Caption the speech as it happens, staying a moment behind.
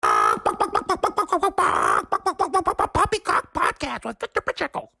Podcast with Victor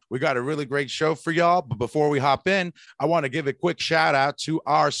Pacheco. We got a really great show for y'all. But before we hop in, I want to give a quick shout out to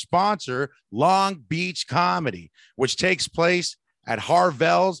our sponsor, Long Beach Comedy, which takes place at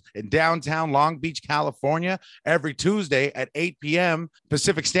Harvell's in downtown Long Beach, California, every Tuesday at 8 p.m.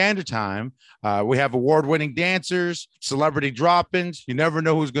 Pacific Standard Time. We have award-winning dancers, celebrity drop-ins. You never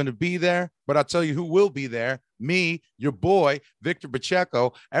know who's going to be there, but I'll tell you who will be there. Me, your boy, Victor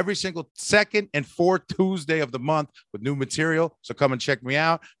Pacheco, every single second and fourth Tuesday of the month with new material. So come and check me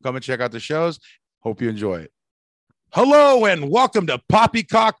out. Come and check out the shows. Hope you enjoy it. Hello and welcome to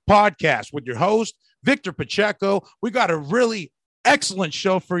Poppycock Podcast with your host, Victor Pacheco. We got a really excellent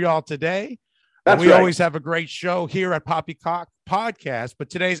show for y'all today. We always have a great show here at Poppycock Podcast,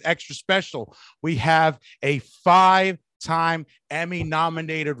 but today's extra special. We have a 5-time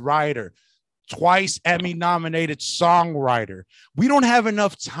Emmy-nominated writer, twice Emmy-nominated songwriter. We don't have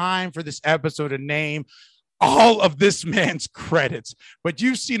enough time for this episode to name all of this man's credits, but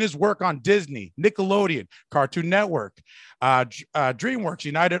you've seen his work on Disney, Nickelodeon, Cartoon Network, DreamWorks,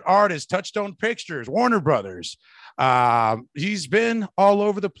 United Artists, Touchstone Pictures, Warner Brothers. He's been all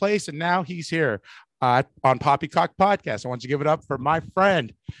over the place, and now he's here on Poppycock Podcast. I want you to give it up for my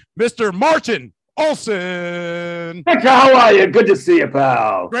friend, Mr. Martin Olson. Heck, how are you? Good to see you,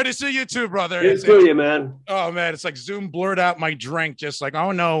 pal. Great to see you too, brother. Good to see you, man. Oh, man, it's like Zoom blurred out my drink, just like,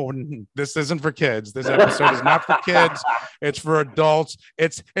 oh, no, this isn't for kids. This episode is not for kids. It's for adults.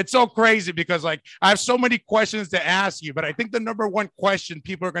 It's so crazy because, like, I have so many questions to ask you, but I think the number one question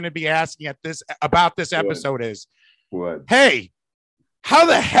people are going to be asking about this episode is, what? Hey, how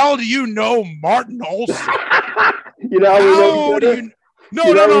the hell do you know Martin Olson? No,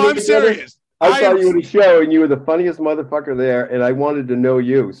 I'm serious. I saw you at a show and you were the funniest motherfucker there, and I wanted to know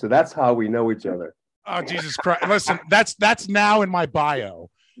you. So that's how we know each other. Oh, Jesus Christ. Listen, that's now in my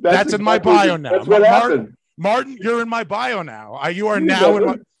bio. That's in my bio now. That's what happened. Martin, you're in my bio now. You're in my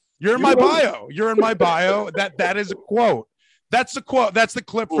bio. You're in my bio. That is a quote. That's the quote. That's the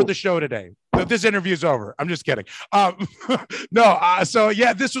clip for the show today. This interview's over. I'm just kidding. So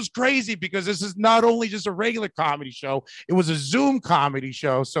yeah, this was crazy because this is not only just a regular comedy show, it was a Zoom comedy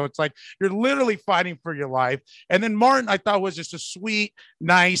show. So it's like you're literally fighting for your life. And then Martin, I thought, was just a sweet,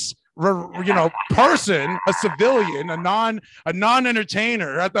 nice, person, a civilian, a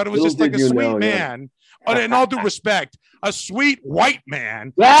non-entertainer. I thought it was just like a sweet man. Yeah. In all due respect, a sweet white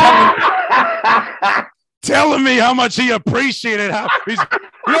man. Telling me how much he appreciated how he's.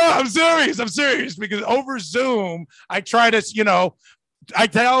 I'm serious because over Zoom, I try to, I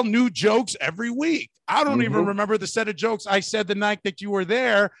tell new jokes every week. I don't even remember the set of jokes I said the night that you were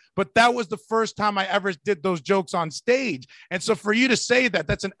there, but that was the first time I ever did those jokes on stage. And so for you to say that,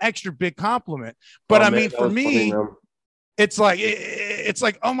 that's an extra big compliment. But for me, it's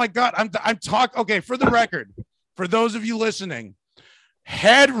like, oh my God, I'm talking. Okay. For the record, for those of you listening,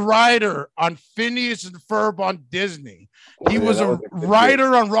 head writer on Phineas and Ferb on Disney. He was a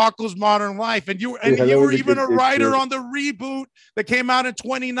writer on Rocko's Modern Life, and you were even a writer on the reboot that came out in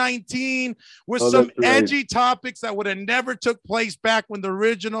 2019 with some edgy topics that would have never took place back when the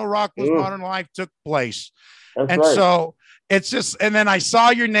original Rocko's Modern Life took place. So it's just, and then I saw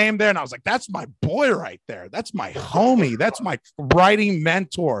your name there and I was like, that's my boy right there. That's my homie. That's my writing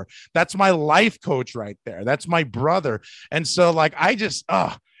mentor. That's my life coach right there. That's my brother. And so like,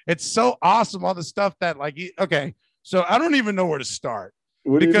 it's so awesome. All the stuff that okay. So I don't even know where to start.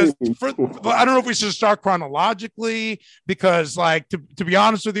 Because I don't know if we should start chronologically because, like, to be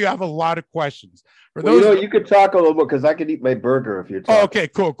honest with you, I have a lot of questions. For those, you could talk a little bit because I could eat my burger if you're talking. Oh, okay,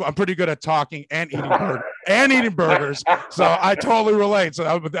 cool. I'm pretty good at talking and eating burgers, so I totally relate. So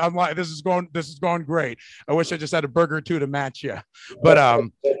I'm like, this is going great. I wish I just had a burger or two to match you, but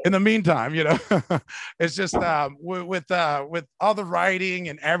in the meantime, it's just with all the writing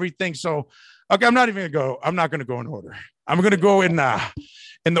and everything. So, okay, I'm not going to go in order. I'm going to go in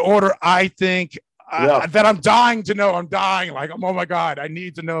the order I think that I'm dying to know. I'm dying. Like, oh my God, I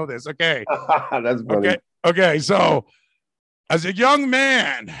need to know this. Okay. That's funny. Okay. So as a young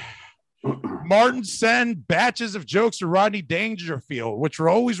man, Martin sent batches of jokes to Rodney Dangerfield, which were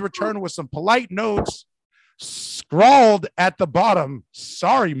always returned with some polite notes scrawled at the bottom.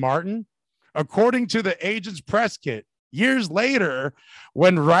 Sorry, Martin. According to the agent's press kit, years later,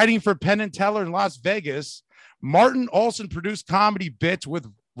 when writing for Penn and Teller in Las Vegas, Martin Olson produced comedy bits with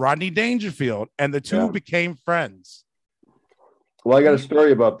Rodney Dangerfield, and the two became friends. Well, I got a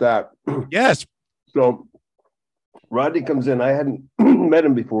story about that. Yes. So Rodney comes in. I hadn't met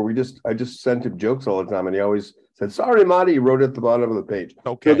him before. I just sent him jokes all the time, and he always said, "Sorry, Marty." He wrote it at the bottom of the page.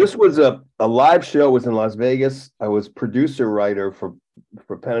 Okay. So this was a live show. It was in Las Vegas. I was producer writer for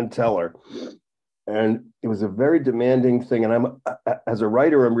Penn and Teller. And it was a very demanding thing. And as a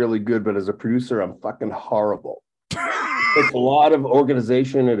writer, I'm really good, but as a producer, I'm fucking horrible. It takes a lot of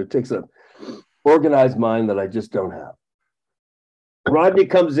organization, and it takes a organized mind that I just don't have. Rodney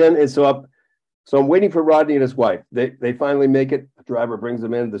comes in, and so I'm waiting for Rodney and his wife. They finally make it. The driver brings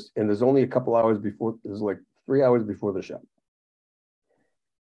them in, and there's only a couple hours before. There's like 3 hours before the show.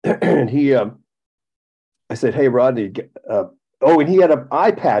 And I said, "Hey, Rodney." And he had an eye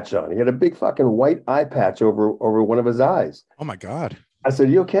patch on. He had a big fucking white eye patch over one of his eyes. Oh my God. I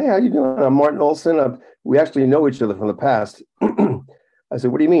said, "You okay? How you doing?" I'm Martin Olson. We actually know each other from the past. I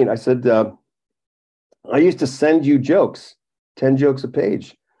said, "What do you mean?" I said, "I used to send you jokes, 10 jokes a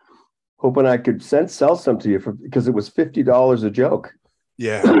page, hoping I could sell some to you because it was $50 a joke."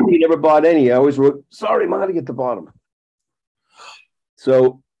 Yeah. He never bought any. I always wrote, "Sorry, Marty," at the bottom.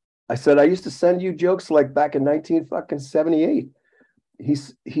 So I said, "I used to send you jokes like back in 1978. He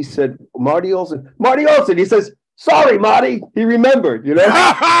said, Marty Olson. He says, "Sorry, Marty." He remembered, you know?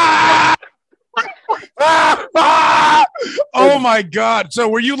 Oh my God. So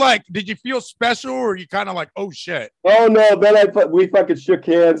were you like, did you feel special, or were you kind of like, oh shit? Oh no. Then we fucking shook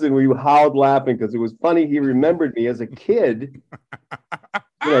hands and we howled laughing because it was funny. He remembered me as a kid,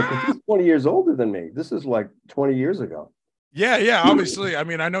 because he's 20 years older than me. This is like 20 years ago. Yeah, obviously. I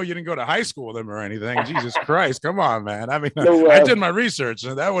mean, I know you didn't go to high school with him or anything. Jesus Christ, come on, man. I mean, I did my research,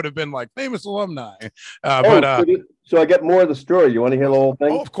 and that would have been like famous alumni. So I get more of the story. You want to hear the whole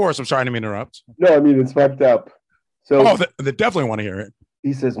thing? Oh, of course. I'm sorry to interrupt. No, I mean, it's fucked up. So they definitely want to hear it.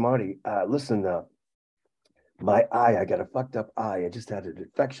 He says, "Marty, listen, my eye, I got a fucked up eye. I just had an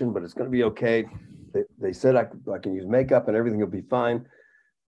infection, but it's going to be okay. They said I can use makeup and everything will be fine,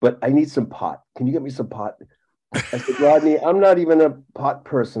 but I need some pot. Can you get me some pot?" I said, "Rodney, I'm not even a pot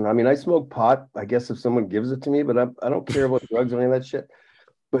person. I mean, I smoke pot, I guess, if someone gives it to me, but I don't care about drugs or any of that shit.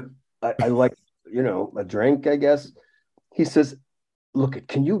 But I like, a drink, I guess." He says, "Look,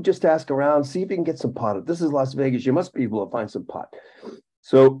 can you just ask around, see if you can get some pot? This is Las Vegas. You must be able to find some pot."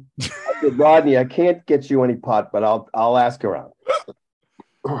 So I said, "Rodney, I can't get you any pot, but I'll ask around."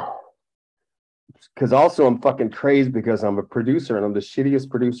 Because also I'm fucking crazed because I'm a producer and I'm the shittiest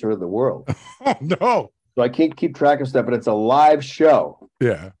producer in the world. Oh no. So I can't keep track of stuff, but it's a live show.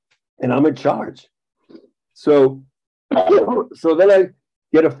 Yeah. And I'm in charge. So then I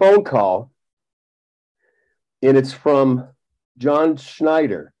get a phone call, and it's from John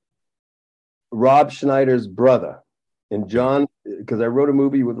Schneider, Rob Schneider's brother. And John, because I wrote a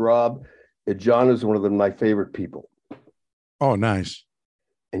movie with Rob, and John is one of my favorite people. Oh, nice.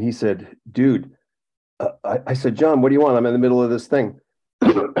 And he said, "Dude," I said, "John, what do you want? I'm in the middle of this thing."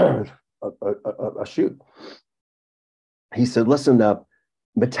 A shoot. He said, "Listen,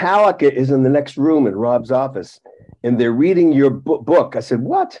 Metallica is in the next room in Rob's office, and they're reading your book." I said,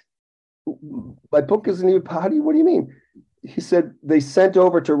 "What? My book isn't even, what do you mean?" He said, "They sent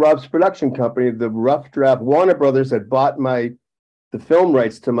over to Rob's production company the rough draft. Warner Brothers had bought the film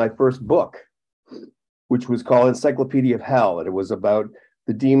rights to my first book, which was called Encyclopedia of Hell. And it was about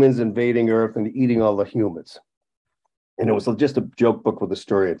the demons invading Earth and eating all the humans. And it was just a joke book with a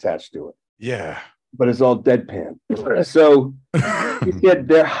story attached to it. Yeah. But it's all deadpan." So he said,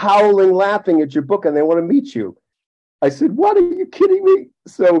 "They're howling, laughing at your book, and they want to meet you." I said, "What? Are you kidding me?"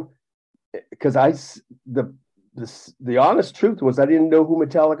 So, because the honest truth was I didn't know who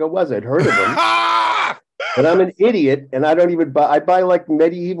Metallica was. I'd heard of them. But I'm an idiot, and I don't even I buy like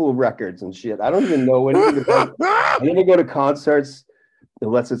medieval records and shit. I don't even know anything about I never go to concerts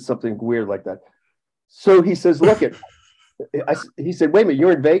unless it's something weird like that. So he says, "Look it." He said, "Wait a minute,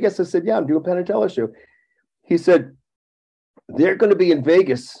 you're in Vegas?" I said, "Yeah, I'm doing a Penn and Teller show." He said, "They're going to be in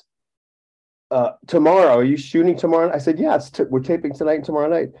Vegas tomorrow. Are you shooting tomorrow?" I said, "Yeah, we're taping tonight and tomorrow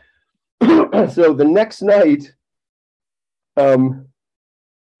night." So the next night,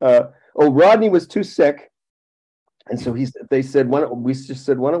 Rodney was too sick. And so they said, "Why don't we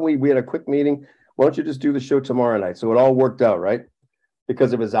had a quick meeting. Why don't you just do the show tomorrow night?" So it all worked out, right?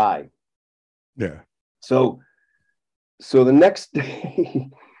 Because of his eye. Yeah. So the next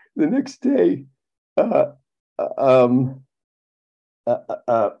day,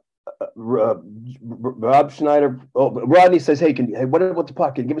 Rob Schneider, Rodney says, "Hey, what about the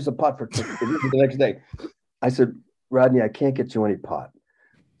pot? Can you give us a pot for the next day?" I said, "Rodney, I can't get you any pot."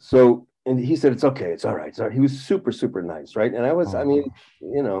 So, and he said, "It's okay. It's all right. It's all right." He was super, super nice, right? And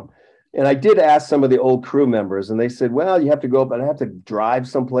and I did ask some of the old crew members, and they said, "Well, you have to go up and I have to drive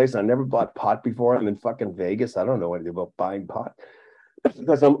someplace. I never bought pot before. I'm in fucking Vegas. I don't know anything about buying pot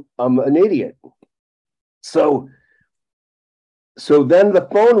because I'm an idiot." So then the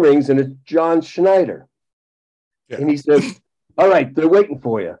phone rings, and it's John Schneider. Yeah. And he says, "All right, they're waiting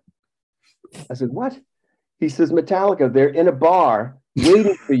for you." I said, what? He says, Metallica, they're in a bar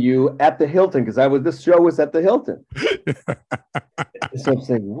waiting for you at the Hilton, because this show was at the Hilton. So I'm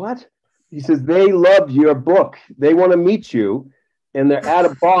saying, what? He says, they love your book. They want to meet you, and they're at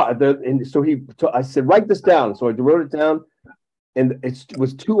a bar. And so I said, write this down. So I wrote it down, and it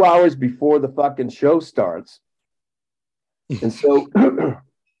was 2 hours before the fucking show starts. And so,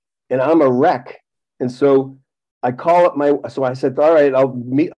 and I'm a wreck. And so I call up so I said, all right, I'll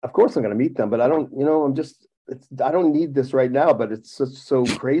meet. Of course I'm going to meet them, but I don't, I don't need this right now, but it's just so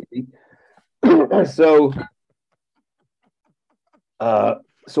crazy. So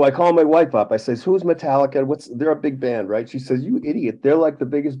I call my wife up. I says, who's Metallica? They're a big band, right? She says, you idiot. They're like the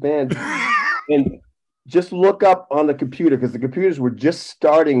biggest band. And just look up on the computer, because the computers were just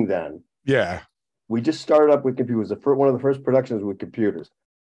starting then. Yeah. We just started up with computers. One of the first productions with computers.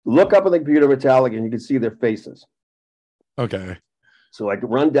 Look up on the computer Metallica, and you can see their faces. Okay. So I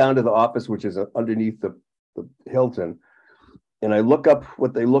run down to the office, which is underneath the Hilton, and I look up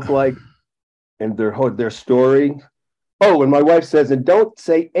what they look like and their story. Oh, and my wife says, and don't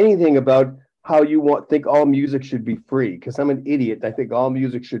say anything about how you think all music should be free, because I'm an idiot. I think all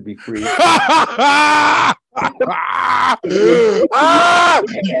music should be free.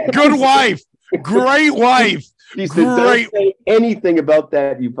 Good wife. Great wife. She said, don't say anything about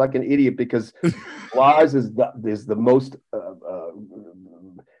that, you fucking idiot, because Lars is the most.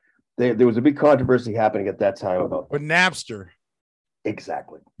 There was a big controversy happening at that time about with Napster.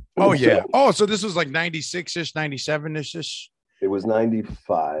 Exactly. Oh yeah. So this was like 96-ish, 97-ish. It was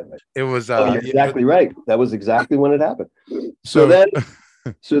 95. It was. You're exactly right. That was exactly when it happened. So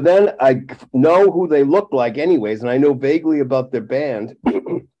then I know who they look like, anyways, and I know vaguely about their band.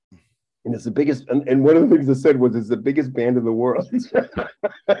 And it's the biggest, and one of the things I said was, it's the biggest band in the world.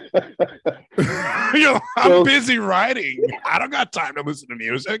 I'm busy writing. I don't got time to listen to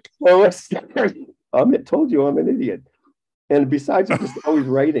music. Well, I told you I'm an idiot. And besides, I'm just always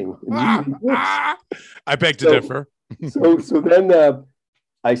writing. I beg to differ. So then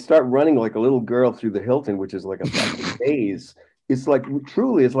I start running like a little girl through the Hilton, which is like a fucking maze. It's like,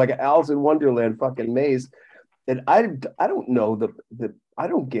 truly, it's like an Alice in Wonderland fucking maze. And I don't know I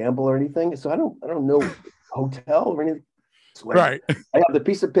don't gamble or anything, so I don't know hotel or anything. So right. I have the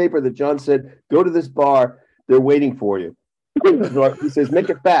piece of paper that John said, go to this bar, they're waiting for you. He says, make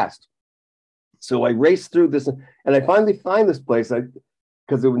it fast. So I race through this, and I finally find this place,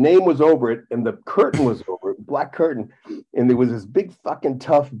 because the name was over it, and the curtain was over it, black curtain, and there was this big fucking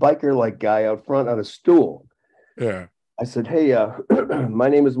tough biker-like guy out front on a stool. Yeah. I said, hey, my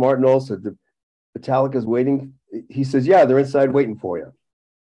name is Martin Olson. Metallica's waiting. He says, yeah, they're inside waiting for you.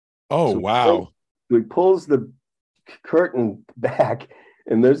 Oh, so wow. He pulls the curtain back,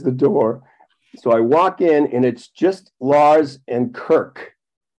 and there's the door. So I walk in, and it's just Lars and Kirk.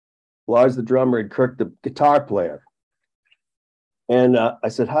 Lars, the drummer, and Kirk, the guitar player. And I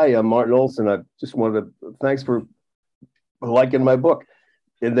said, hi, I'm Martin Olson. I just wanted to, thanks for liking my book.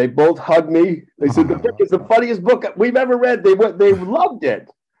 And they both hugged me. They said, the book is the funniest book we've ever read. They loved it.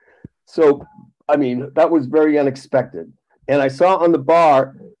 So, I mean, that was very unexpected. And I saw on the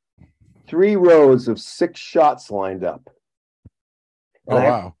bar 3 rows of 6 shots lined up. And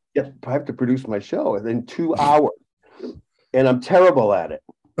wow. I have to produce my show in 2 hours. And I'm terrible at it.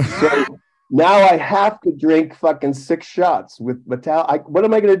 So now I have to drink fucking 6 shots with Metallica. What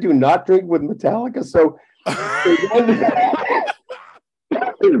am I going to do? Not drink with Metallica? So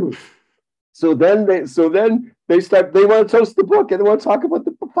then they want to toast the book, and they want to talk about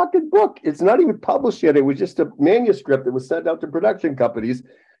the fucking book. It's not even published yet. It was just a manuscript that was sent out to production companies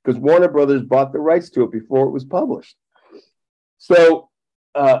because Warner Brothers bought the rights to it before it was published. So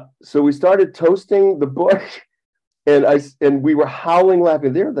we started toasting the book, and we were howling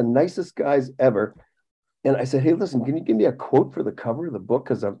laughing. They're the nicest guys ever. And I said, hey, listen, can you give me a quote for the cover of the book?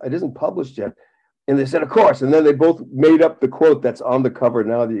 Because it isn't published yet. And they said, of course. And then they both made up the quote that's on the cover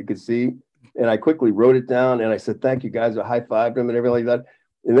now that you can see. And I quickly wrote it down. And I said, thank you, guys. I high-fived them and everything like that.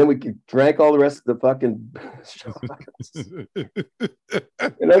 And then we drank all the rest of the fucking shots.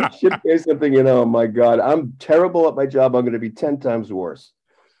 And I'm shit something, oh, my God. I'm terrible at my job. I'm going to be 10 times worse.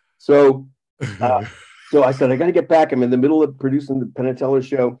 So I said, I got to get back. I'm in the middle of producing the Penn and Teller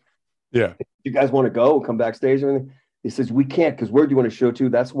show. Yeah. You guys want to go, come backstage or anything? He says, we can't, because we're doing a show too.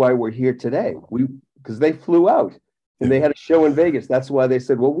 That's why we're here today. Because they flew out and they had a show in Vegas. That's why they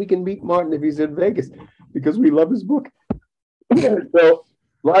said, well, we can meet Martin if he's in Vegas because we love his book. So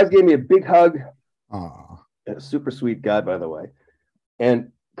Lars gave me a big hug. A super sweet guy, by the way.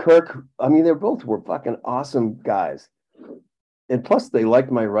 And Kirk, I mean, they both were fucking awesome guys. And plus they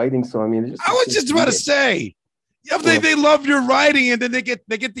liked my writing. So, I mean, I was just about to say, Yeah, they love your writing, and then they get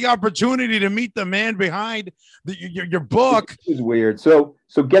the opportunity to meet the man behind your book. It was weird. So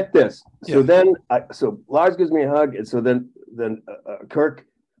get this. So Yeah. then Lars gives me a hug, and so then Kirk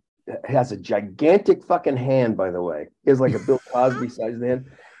has a gigantic fucking hand. By the way, he has like a Bill Cosby sized hand,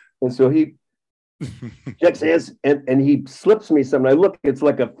 and so he shakes hands and he slips me something. I look, it's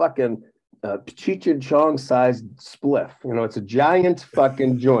like a fucking Cheech and Chong sized spliff. You know, it's a giant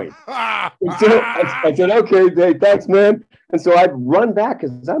fucking joint. And so I said, okay, Dave, thanks, man. And so I run back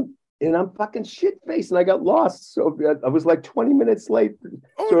because I'm fucking shit faced and I got lost. So I was like 20 minutes late.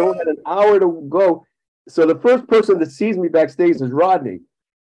 So I only had an hour to go. So the first person that sees me backstage is Rodney.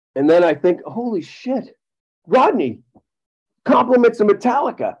 And then I think, holy shit, Rodney, compliments of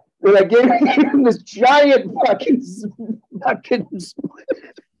Metallica. And I gave him this giant fucking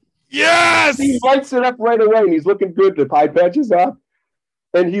yes. He lights it up right away, and he's looking good. The pie patches off,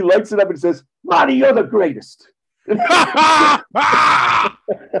 and he lights it up and says, "Marty, you're the greatest."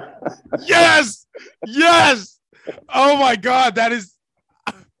 Yes. Oh my God, that is.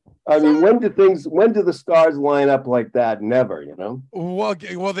 I mean, when do the stars line up like that? Never, you know. Well,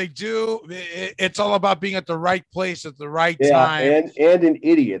 they do. It's all about being at the right place at the right time. And an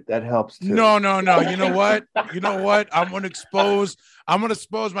idiot that helps too. No. You know what? I'm gonna expose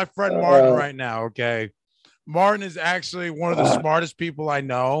my friend Martin right now. Okay, Martin is actually one of the smartest people I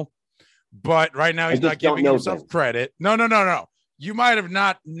know, but right now he's not giving himself credit. No. You might have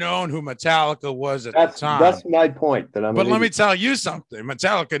not known who Metallica was at the time. That's my point. But let me tell you something.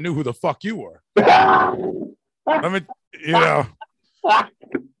 Metallica knew who the fuck you were.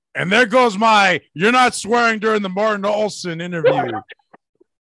 And there goes you're not swearing during the Martin Olson interview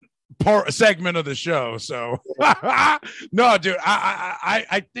segment of the show. So no, dude,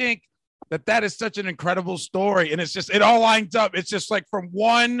 I think that is such an incredible story. And it's just, it all lines up. It's just like from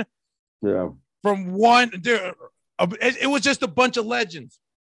one, dude, it was just a bunch of legends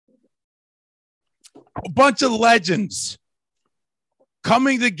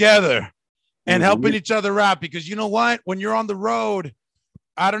coming together and helping each other out. Because you know what? When you're on the road,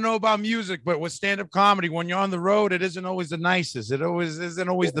 I don't know about music, but with stand-up comedy, when you're on the road, it isn't always the nicest. It always isn't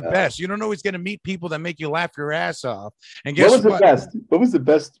always the best. You don't always get to meet people that make you laugh your ass off. And guess what? What was the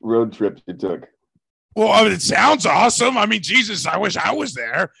best road trip you took? Well, I mean, it sounds awesome. I mean, Jesus, I wish I was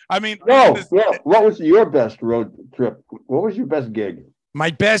there. I mean, what was your best road trip? What was your best gig? My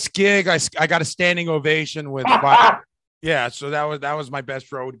best gig, I got a standing ovation with. Yeah, so that was my best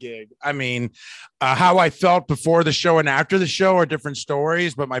road gig. I mean, how I felt before the show and after the show are different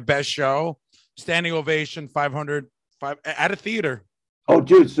stories, but my best show, standing ovation, 500 at a theater. Oh,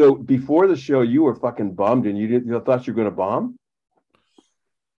 dude! So before the show, you were fucking bummed, and you thought you were going to bomb.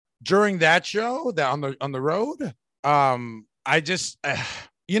 During that show, on the road, I just,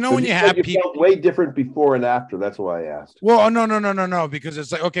 when you have people felt way different before and after. That's why I asked. Well, no, because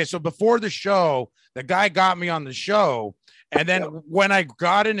it's like, okay, so before the show, the guy got me on the show, and then when I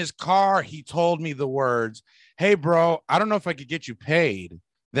got in his car, he told me the words, "Hey, bro, I don't know if I could get you paid."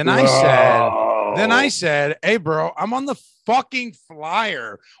 Then I said, "Hey, bro, I'm on the fucking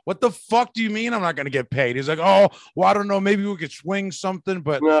flyer. What the fuck do you mean I'm not going to get paid?" He's like, "Oh, well, I don't know. Maybe we could swing something,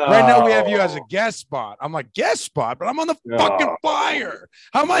 but right now we have you as a guest spot." I'm like, "Guest spot? But I'm on the fucking flyer.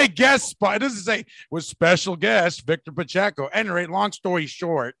 How am I a guest spot?" It doesn't say was special guest Victor Pacheco. Anyway, long story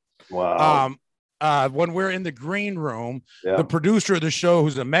short, wow. When we're in the green room, the producer of the show,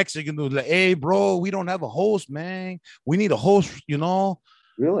 who's a Mexican, who's like, "Hey, bro, we don't have a host, man. We need a host,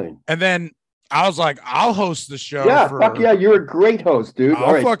 Really? And then I was like, "I'll host the show." Yeah, fuck yeah, you're a great host, dude.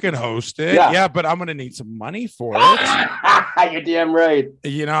 I'll fucking host it. Yeah, but I'm gonna need some money for it. You're damn right.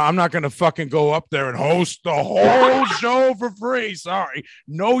 I'm not gonna fucking go up there and host the whole show for free. Sorry.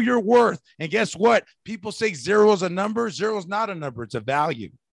 Know your worth. And guess what? People say zero is a number. Zero is not a number. It's a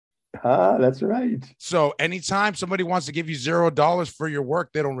value. That's right. So anytime somebody wants to give you $0 for your work,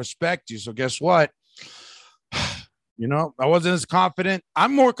 they don't respect you. So guess what? I wasn't as confident.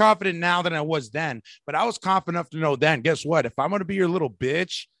 I'm more confident now than I was then, but I was confident enough to know then, guess what? If I'm going to be your little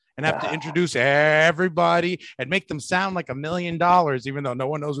bitch and have to introduce everybody and make them sound like $1 million, even though no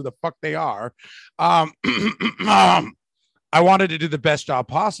one knows who the fuck they are, I wanted to do the best job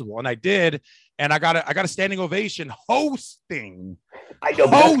possible. And I did. And I got a standing ovation hosting. I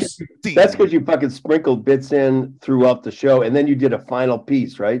know. That's because you fucking sprinkled bits in throughout the show, and then you did a final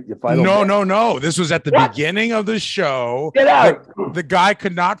piece, right? No. This was at the beginning of the show. Get out. The guy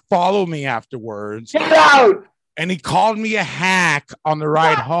could not follow me afterwards. Get out. And he called me a hack on the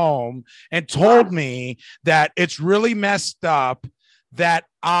ride home and told me that it's really messed up that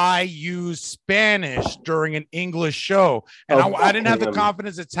I use Spanish during an English show. And I didn't have the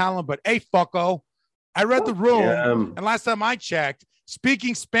confidence to tell him, but hey, fucko, I read the room, Yeah. and last time I checked,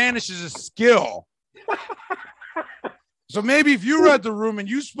 speaking Spanish is a skill. So maybe if you read the room and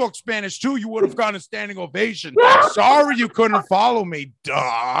you spoke Spanish too, you would have gotten a standing ovation. Sorry you couldn't follow me,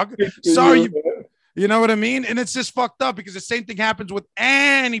 dog. Sorry you know what I mean? And it's just fucked up because the same thing happens with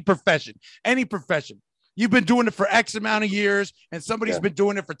any profession. Any profession. You've been doing it for X amount of years, and somebody's been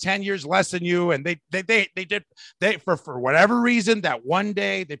doing it for 10 years less than you, and they did for whatever reason that one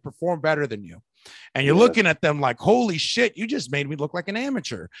day they perform better than you. And you're looking at them like, holy shit, you just made me look like an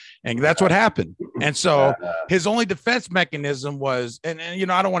amateur. And that's what happened. And so his only defense mechanism was, and you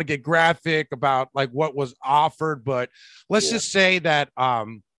know, I don't want to get graphic about like what was offered, but let's just say that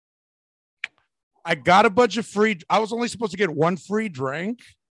I got a bunch of free. I was only supposed to get one free drink.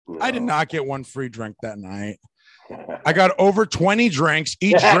 No. I did not get one free drink that night. I got over 20 drinks.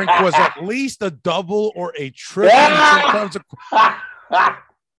 Each drink was at least a double or a triple.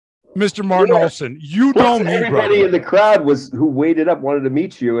 Mr. Martin Olson, you know me, everybody brother. In the crowd was who waited up, wanted to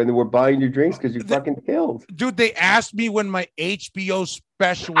meet you, and they were buying your drinks because you fucking killed. Dude, they asked me when my HBO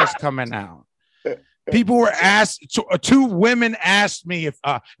special was coming out. People were asked, two women asked me if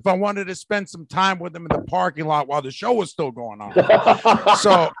I wanted to spend some time with them in the parking lot while the show was still going on.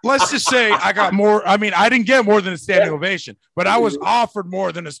 So let's just say I got more. I mean, I didn't get more than a standing ovation, but I was offered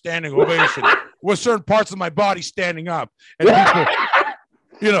more than a standing ovation with certain parts of my body standing up. And people,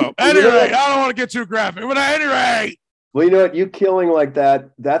 you know, anyway, I don't want to get too graphic, but at any rate. Well, you know what? You killing like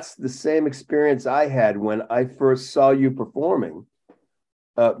that, that's the same experience I had when I first saw you performing.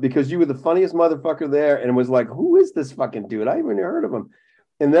 Because you were the funniest motherfucker there, and it was like, who is this fucking dude? I haven't heard of him.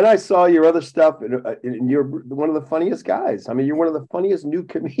 And then I saw your other stuff, and you're one of the funniest guys. I mean, you're one of the funniest new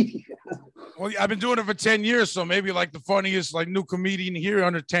comedians. Well, I've been doing it for 10 years, so maybe like the funniest like new comedian here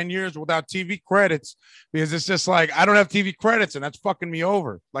under 10 years without TV credits, because it's just like I don't have TV credits, and that's fucking me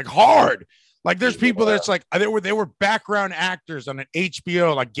over like hard. Like there's people that's like they were background actors on an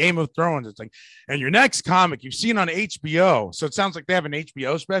HBO like Game of Thrones. It's like, and your next comic you've seen on HBO, so it sounds like they have an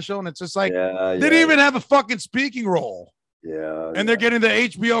HBO special, and it's just like they didn't even have a fucking speaking role. And they're getting the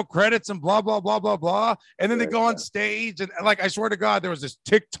HBO credits and blah blah blah blah blah, and then they go on stage and like I swear to God, there was this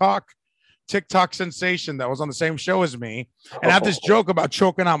TikTok sensation that was on the same show as me, and I have this joke about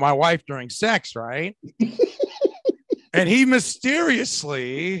choking out my wife during sex, right? And he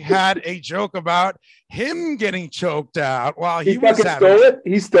mysteriously had a joke about him getting choked out while he was having stole it.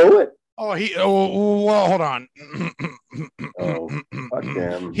 He stole it. Oh, well, hold on. Fuck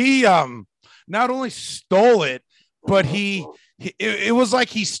him. He not only stole it, but it was like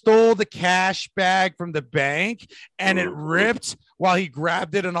he stole the cash bag from the bank and it ripped while he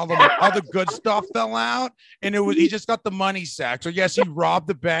grabbed it and all the other good stuff fell out. And he just got the money sack. So yes, he robbed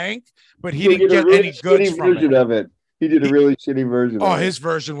the bank, but he didn't get any goods from it. Of it. He did a really shitty version. Oh, his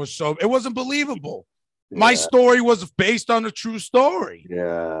version was it wasn't believable. My story was based on a true story.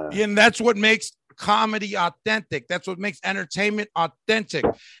 And that's what makes comedy authentic. That's what makes entertainment authentic.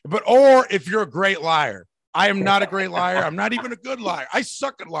 Or if you're a great liar. I am not a great liar. I'm not even a good liar. I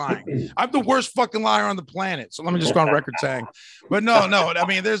suck at lying. I'm the worst fucking liar on the planet. So let me just go on record saying, but no. I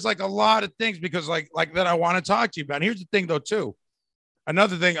mean, there's like a lot of things because like that I want to talk to you about. And here's the thing though, too.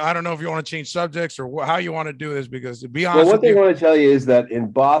 Another thing, I don't know if you want to change subjects or how you want to do this, because to be honest, one thing I want to tell you is that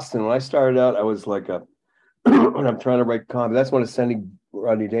in Boston, when I started out, I was like when I'm trying to write comedy, that's when I was sending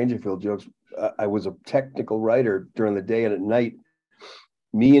Rodney Dangerfield jokes. I was a technical writer during the day, and at night,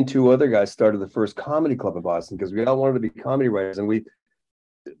 me and two other guys started the first comedy club in Boston because we all wanted to be comedy writers, and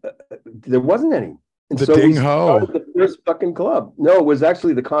there wasn't any. And the Ding Ho, the first fucking club. No, it was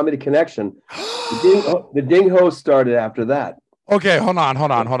actually the Comedy Connection. The Ding Ho started after that. Okay, hold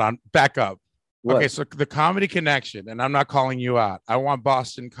on. Back up. What? Okay, so the Comedy Connection, and I'm not calling you out. I want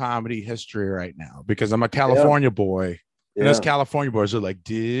Boston comedy history right now because I'm a California boy. And those California boys are like,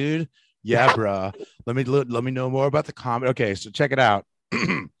 dude, bro. Let me know more about the comedy. Okay, so check it out.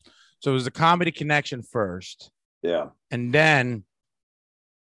 So it was the Comedy Connection first. Yeah. And then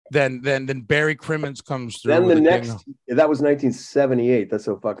Barry Crimmins comes through. Then that was 1978. That's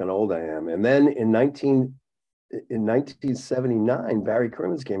how fucking old I am. And then in 1979, Barry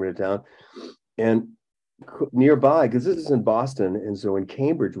Crimmins came into town, and nearby, because this is in Boston, and so in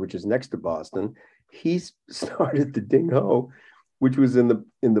Cambridge, which is next to Boston, he started the Ding Ho, which was in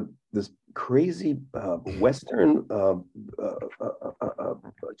this crazy Western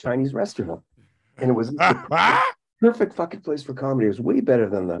Chinese restaurant, and it was the perfect fucking place for comedy. It was way better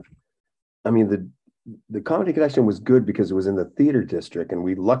than the Comedy Connection was good because it was in the theater district, and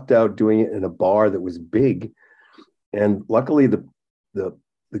we lucked out doing it in a bar that was big. And luckily, the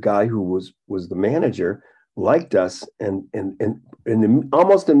guy who was the manager liked us, and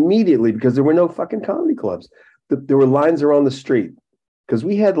almost immediately, because there were no fucking comedy clubs, there were lines around the street, because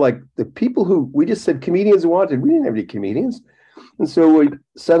we had like the people who we just said comedians wanted. We didn't have any comedians, and so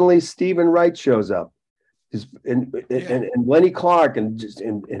suddenly Stephen Wright shows up, and Lenny Clark and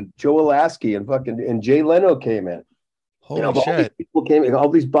Joe Alasky and Jay Leno came in. Holy shit! All these people came in, all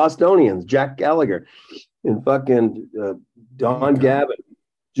these Bostonians, Jack Gallagher, and fucking Don Gavin,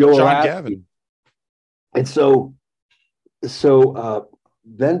 Joe Alasky. Gavin. And so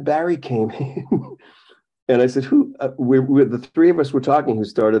then Barry came in, and I said, "Who?" We're the three of us were talking. Who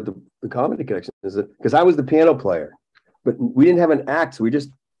started the Comedy Connection? Is it because I was the piano player, but we didn't have an act. So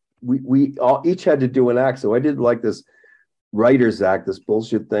we all each had to do an act. So I did like this writer's act, this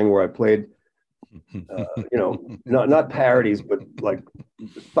bullshit thing where I played, not parodies, but like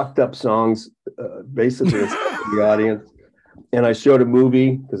fucked up songs, basically in the audience. And I showed a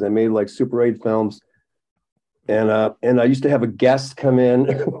movie because I made like Super 8 films. And I used to have a guest come in.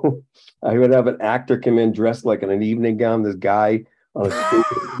 I would have an actor come in dressed like in an evening gown. This guy on a street,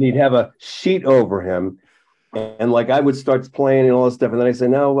 he'd have a sheet over him, and like I would start playing and all this stuff. And then I say,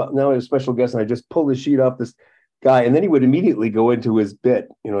 now I have a special guest, and I just pull the sheet off this guy, and then he would immediately go into his bit.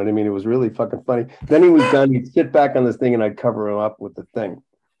 You know what I mean? It was really fucking funny. Then he was done. He'd sit back on this thing, and I'd cover him up with the thing.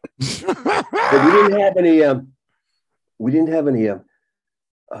 But we didn't have any. We didn't have any.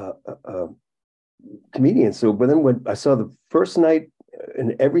 Comedians. So, but then when I saw the first night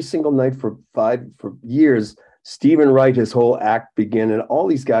and every single night for years, Stephen Wright, his whole act began, and all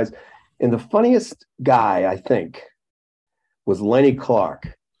these guys. And the funniest guy, I think, was Lenny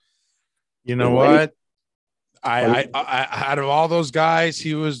Clark. You know what? I out of all those guys,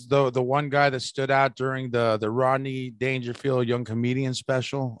 he was the one guy that stood out during the Rodney Dangerfield Young Comedian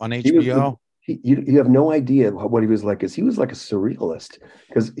special on HBO. You have no idea what he was like, because he was like a surrealist,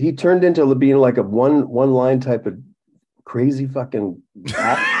 because he turned into being like a one line type of crazy fucking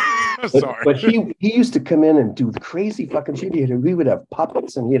but he used to come in and do the crazy fucking shit. We would have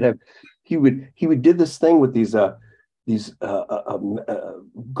puppets, and he would do this thing with these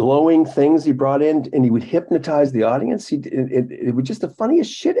glowing things he brought in, and he would hypnotize the audience. It was just the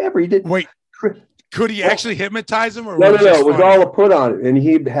funniest shit ever. He did. Wait, could he actually hypnoti him? Or no. It was all a put on, and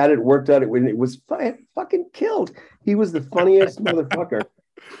he had it worked out. When it was fucking killed. He was the funniest motherfucker.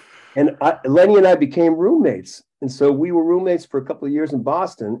 And Lenny and I became roommates, and so we were roommates for a couple of years in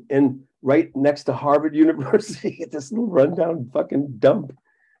Boston, and right next to Harvard University, at this little rundown fucking dump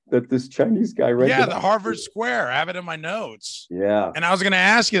that this Chinese guy rented. Yeah, the Harvard Square. I have it in my notes. Yeah. And I was going to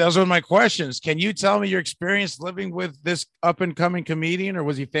ask you, that was one of my questions. Can you tell me your experience living with this up and coming comedian, or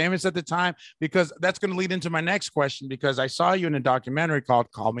was he famous at the time? Because that's going to lead into my next question, because I saw you in a documentary called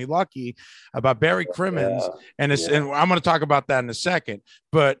Call Me Lucky about Barry Crimmins. And I'm going to talk about that in a second,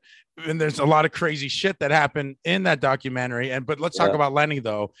 and there's a lot of crazy shit that happened in that documentary. But let's talk about Lenny,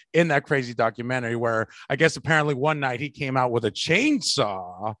 though, in that crazy documentary, where I guess apparently one night he came out with a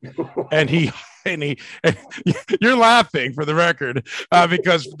chainsaw and you're laughing for the record,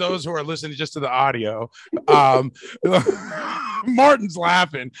 because for those who are listening just to the audio, Martin's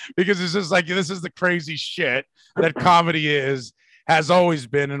laughing because it's just like, this is the crazy shit that comedy has always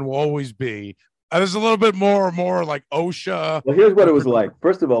been and will always be. There's a little bit more like OSHA. Well, here's what it was like.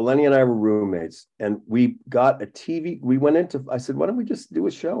 First of all, Lenny and I were roommates, and we got a TV. I said, why don't we just do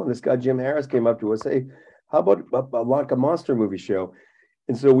a show? And this guy, Jim Harris, came up to us, hey, how about like a monster movie show?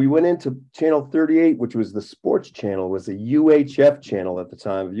 And so we went into Channel 38, which was the sports channel, was a UHF channel at the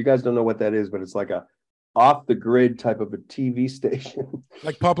time. You guys don't know what that is, but it's like a off the grid type of a TV station.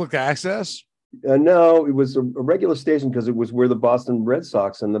 Like public access? No, it was a regular station, because it was where the Boston Red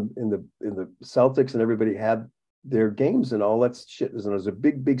Sox and the Celtics and everybody had their games and all that shit. And it was a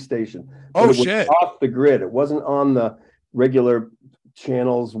big station. Oh, shit. Off the grid. It wasn't on the regular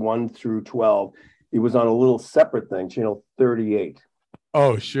channels 1 through 12. It was on a little separate thing, Channel 38.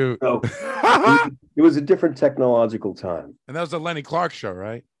 Oh, shoot. So it was a different technological time. And that was the Lenny Clark show,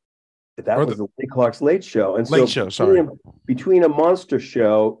 right? That was the Lenny Clark's Late Show. And Late Show, sorry. Between a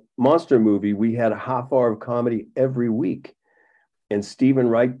monster movie, we had a half hour of comedy every week. And Stephen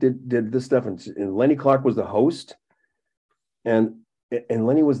Wright did this stuff. And Lenny Clark was the host. And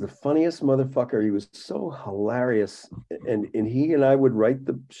Lenny was the funniest motherfucker. He was so hilarious. And he and I would write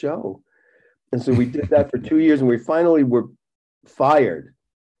the show. And so we did that for 2 years, and we finally were fired.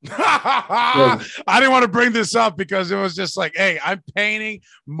 I didn't want to bring this up because it was just like, hey, I'm painting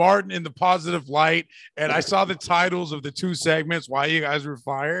Martin in the positive light, and I saw the titles of the 2 segments why you guys were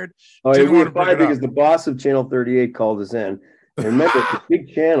fired. Oh, we were fired because the boss of Channel 38 called us in. And remember, it's a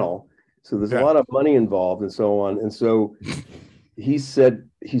big channel, so there's a lot of money involved and so on. And so he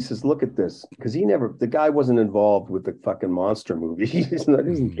says, look at this, because the guy wasn't involved with the fucking monster movie. He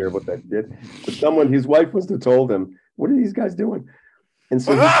doesn't care what that did. But his wife must have told him, what are these guys doing? And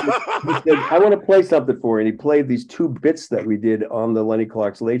so he said, I want to play something for you. And he played these 2 bits that we did on the Lenny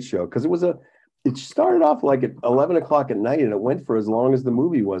Clark's Late Show, because it started off like at 11 o'clock at night, and it went for as long as the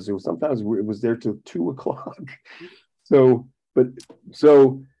movie was. Sometimes it was there till 2 o'clock. So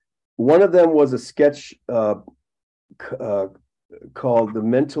one of them was a sketch called The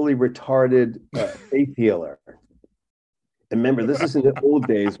Mentally Retarded Faith Healer. And remember, this is in the old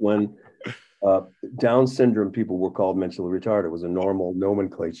days when Down syndrome people were called mentally retarded. It was a normal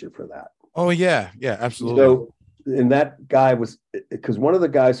nomenclature for that. Oh, yeah. Yeah, absolutely. So, and that guy was, because one of the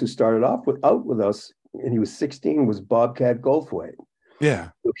guys who started out with us, and he was 16, was Bobcat Goldthwait. Yeah.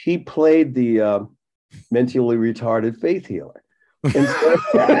 So he played the mentally retarded faith healer. And so,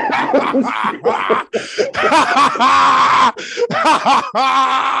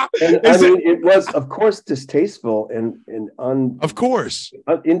 it was, of course, distasteful and of course,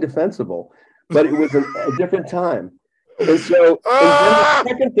 indefensible, but it was a different time. And so and the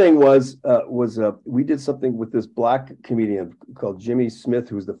second thing was we did something with this black comedian called Jimmy Smith,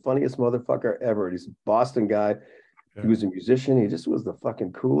 who's the funniest motherfucker ever. He's a Boston guy. He was a musician. He just was the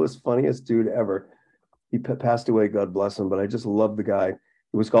fucking coolest, funniest dude ever. He passed away, God bless him, but I just love the guy. It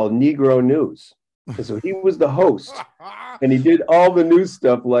was called Negro News. And so he was the host, and he did all the news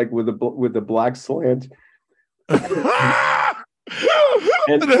stuff like with the black slant. And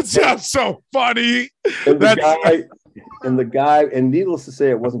that sounds so funny. And the guy, and needless to say,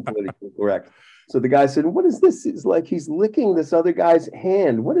 it wasn't politically correct. So the guy said, "What is this?" It's like he's licking this other guy's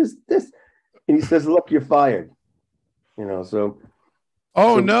hand. What is this? And he says, "Look, you're fired." So.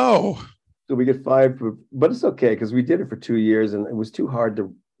 Oh no. So we get fired but it's okay, because we did it for 2 years, and it was too hard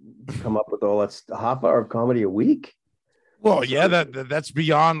to come up with all that half hour of comedy a week. Well, yeah, that's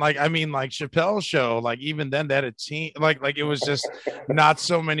beyond like Chappelle's show. Like even then, that a team like it was just not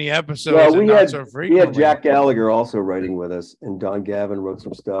so many episodes. Well, we had Jack Gallagher also writing with us, and Don Gavin wrote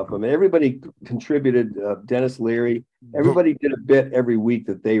some stuff. I mean, everybody contributed. Dennis Leary, everybody did a bit every week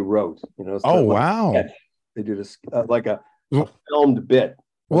that they wrote. Wow! They did a filmed bit.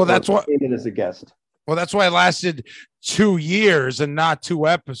 Well, that's what came in as a guest. Well, that's why it lasted 2 years and not 2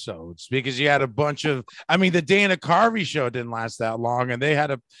 episodes, because you had a bunch of, the Dana Carvey show didn't last that long, and they had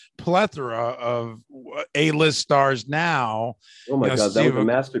a plethora of A-list stars now. Oh my God, that was a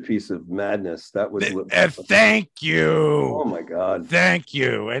masterpiece of madness. That was. Thank you. Oh my God. Thank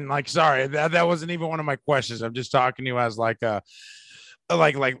you. And sorry, that wasn't even one of my questions. I'm just talking to you as like that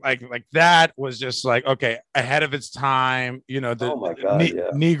was just like, okay, ahead of its time,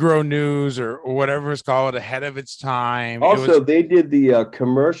 Negro News or whatever it's called, ahead of its time. Also, they did the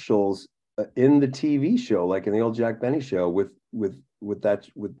commercials in the TV show, like in the old Jack Benny show with the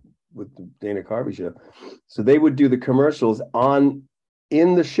Dana Carvey show. So they would do the commercials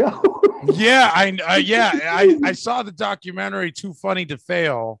in the show. Yeah, I saw the documentary Too Funny to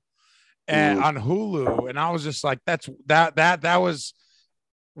Fail on Hulu, and I was just like, that was.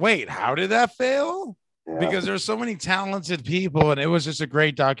 Wait, how did that fail? Yeah. Because there's so many talented people, and it was just a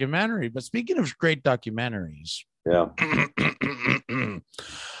great documentary. But speaking of great documentaries, so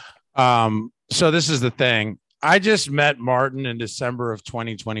this is the thing. I just met Martin in December of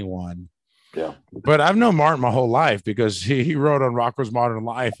 2021. Yeah. But I've known Martin my whole life, because he wrote on Rocco's Modern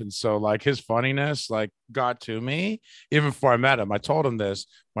Life. And so like his funniness got to me even before I met him. I told him this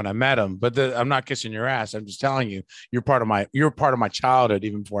when I met him, but I'm not kissing your ass. I'm just telling you, you're part of my childhood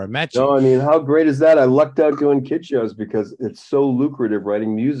even before I met you. No, how great is that? I lucked out doing kid shows because it's so lucrative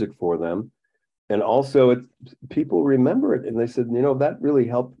writing music for them. And also people remember it. And they said, that really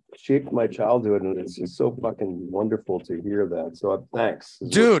helped shape my childhood. And it's just so fucking wonderful to hear that. So thanks.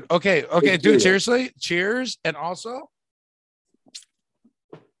 Dude. Okay. Dude, seriously. Cheers. And also,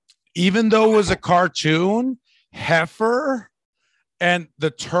 even though it was a cartoon, Heifer and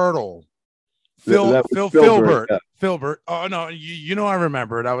the Turtle, Filbert. Yeah. Filbert. Oh no, I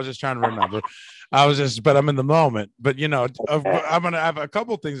remember it. I was just trying to remember. But I'm in the moment. But I'm gonna have a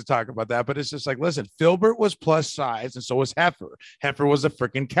couple things to talk about that. But it's just like, listen, Filbert was plus size, and so was Heifer. Heifer was a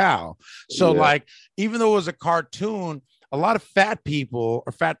freaking cow. So even though it was a cartoon, a lot of fat people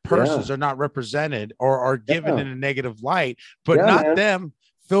or fat persons are not represented or are given in a negative light, but not them.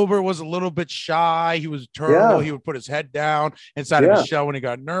 Filbert was a little bit shy. He was a turtle. He would put his head down inside of his shell when he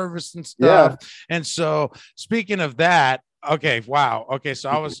got nervous and stuff. And so, speaking of that, Okay, wow. Okay,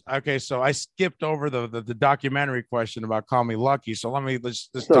 so I skipped over the documentary question about Call Me Lucky. So let's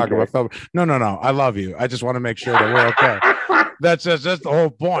talk Okay. about film. No, I love you. I just want to make sure that we're okay. That's the whole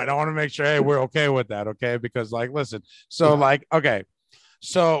point. I want to make sure, hey, we're okay with that, okay? Because like, listen, so like, okay,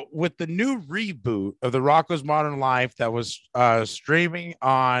 so with the new reboot of the Rocco's Modern Life that was streaming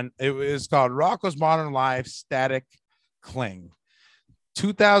on, it was called Rocco's Modern Life Static Cling.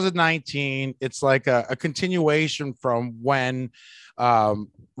 2019, it's like a continuation from when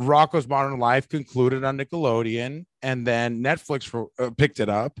Rocco's Modern Life concluded on Nickelodeon, and then Netflix picked it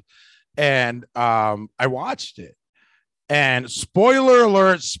up, and I watched it. And spoiler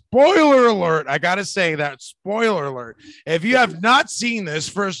alert, I gotta say that, spoiler alert. If you have not seen this,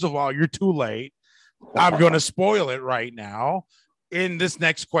 first of all, you're too late. I'm going to spoil it right now in this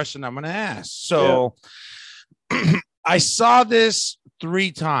next question I'm going to ask. So I saw this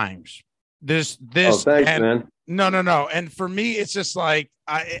 3 times. This. Oh, thanks, and man. No. And for me, it's just like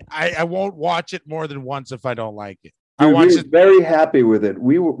I won't watch it more than once if I don't like it. Dude, I watched we were very happy with it.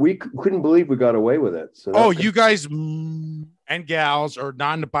 We couldn't believe we got away with it. So you guys and gals or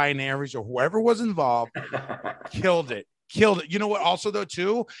non-binaries or whoever was involved killed it. You know what? Also, though,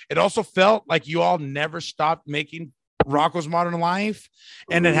 too, it also felt like you all never stopped making Rocco's Modern Life,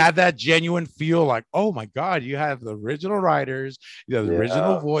 and it had that genuine feel like, oh my God, you have the original writers, you have the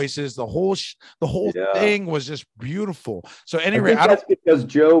original voices, the whole thing was just beautiful. So anyway, that's because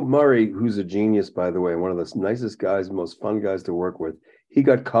Joe Murray, who's a genius, by the way, one of the nicest guys, most fun guys to work with, he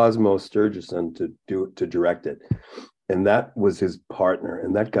got Cosmo Sturgeson to direct it, and that was his partner.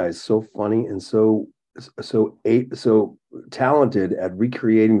 And that guy is so funny and so talented at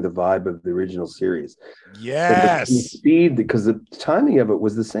recreating the vibe of the original series. Yes. The speed, because the timing of it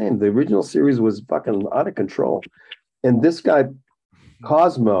was the same. The original series was fucking out of control. And this guy,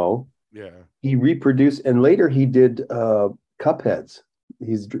 Cosmo, he reproduced, and later he did Cupheads.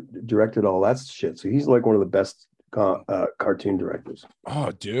 He's directed all that shit. So he's like one of the best cartoon directors.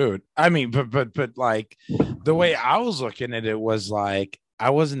 Oh, dude. I mean, but like the way I was looking at it was like, I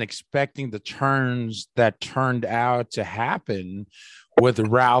wasn't expecting the turns that turned out to happen with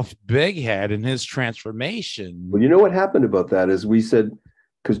Ralph Bighead and his transformation. Well, you know what happened about that is we said,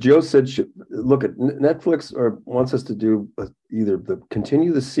 because Joe said, look at Netflix wants us to do either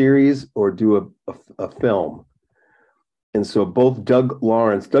continue the series or do a film. And so both Doug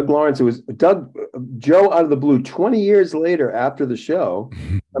Lawrence, it was Joe out of the blue, 20 years later after the show.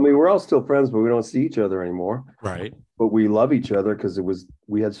 I mean, we're all still friends, but we don't see each other anymore. Right. But we love each other because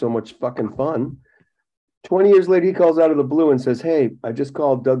we had so much fucking fun. 20 years later, he calls out of the blue and says, hey, I just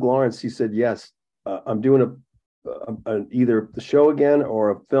called Doug Lawrence. He said, yes, I'm doing either the show again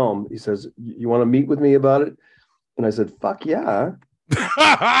or a film. He says, you want to meet with me about it? And I said, fuck yeah.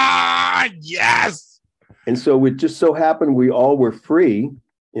 Yes. And so it just so happened we all were free,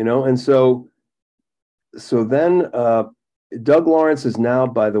 and so then Doug Lawrence is now,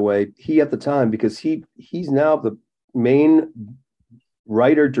 by the way, he at the time, because he's now the main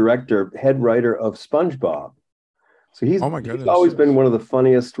head writer of SpongeBob. So he's always been one of the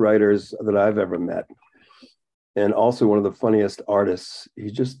funniest writers that I've ever met, and also one of the funniest artists.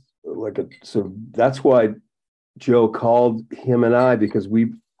 He's just so that's why Joe called him and I, because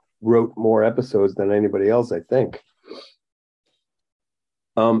we wrote more episodes than anybody else, I think.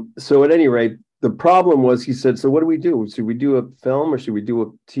 So at any rate, the problem was, he said, so what do we do? Should we do a film or should we do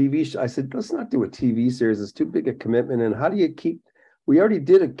a TV show? I said, let's not do a TV series. It's too big a commitment. And how do you we already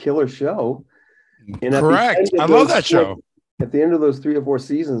did a killer show. And correct. I love that show. At the end of those 3 or 4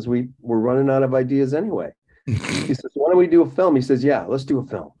 seasons, we were running out of ideas anyway. He says, why don't we do a film? He says, yeah, let's do a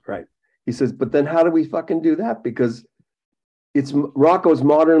film. Right. He says, but then how do we fucking do that? Because it's Rocco's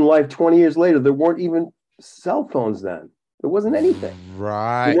Modern Life 20 years later. There weren't even cell phones then. There wasn't anything.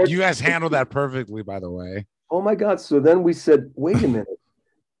 Right. You guys handled that perfectly, by the way. Oh my God. So then we said, wait a minute.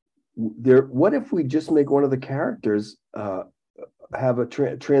 What if we just make one of the characters have a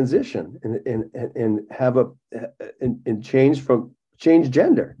transition and have and change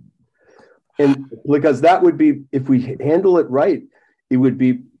gender? And because that would be, if we handle it right, it would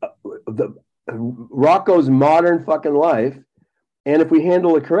be the Rocco's Modern fucking Life. And if we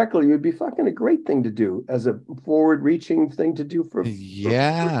handle it correctly, it would be fucking a great thing to do, as a forward-reaching thing to do for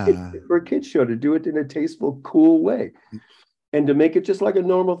a kid's show, to do it in a tasteful, cool way, and to make it just like a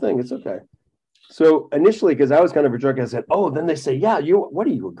normal thing. It's okay. So initially, because I was kind of a jerk, I said, "Oh," then they say, "Yeah, what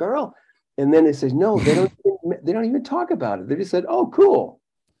are you, a girl?" And then they say, "No, they don't even talk about it. They just said, 'Oh, cool.'"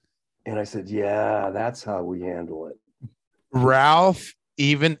 And I said, "Yeah, that's how we handle it." Ralph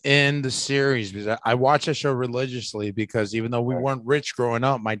even in the series, because I watched that show religiously, because even though we weren't rich growing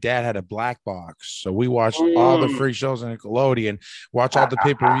up, my dad had a black box. So we watched all the free shows on Nickelodeon, watch all the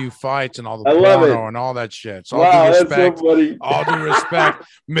pay-per-view fights and all the porno and all that shit. So all due respect, all due respect,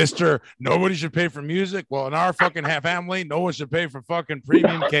 Mr. Nobody should pay for music. Well, in our fucking family, no one should pay for fucking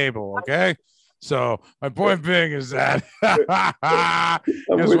premium cable, okay? So my point being is that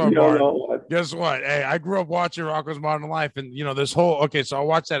guess what? Hey, I grew up watching Rocko's Modern Life, and you know this whole so I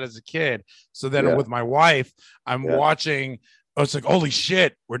watched that as a kid. So then with my wife, I'm watching. It's like, holy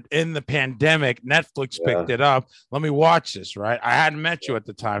shit, we're in the pandemic. Netflix picked it up. Let me watch this, right? I hadn't met you at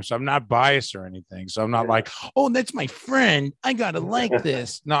the time, so I'm not biased or anything. So I'm not like, oh, that's my friend, I gotta like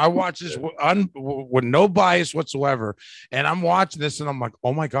this. No, I watch this with no bias whatsoever. And I'm watching this and I'm like,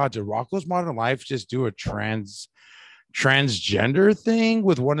 oh my God, did Rocko's Modern Life just do a transgender thing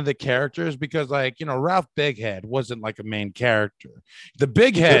with one of the characters? Because like, you know, Ralph Bighead wasn't like a main character. The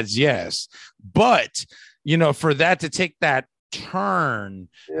Big Heads, yes. But, you know, for that to take that turn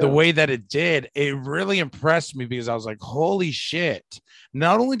the way that it did, it really impressed me, because I was like, holy shit,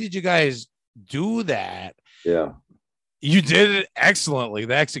 not only did you guys do that, you did it excellently.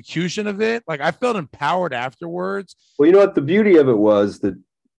 The execution of it, like, I felt empowered afterwards. Well, you know what the beauty of it was, that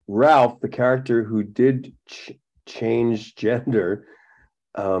Ralph, the character who did change gender,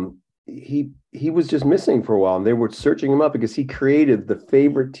 he was just missing for a while, and they were searching him up because he created the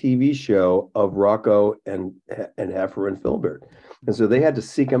favorite TV show of Rocko and Heifer and Filbert, and so they had to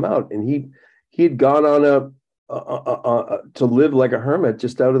seek him out. And he had gone on to live like a hermit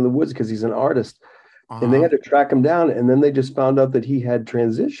just out in the woods because he's an artist, and they had to track him down. And then they just found out that he had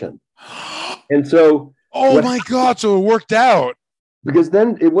transitioned, and so my God, so it worked out. Because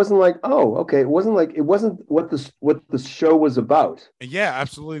then it wasn't like, oh, okay. It wasn't what the show was about. Yeah,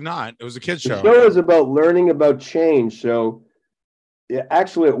 absolutely not. It was a kid's show. The show was about learning about change. So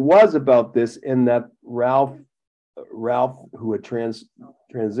actually it was about this, in that Ralph, who had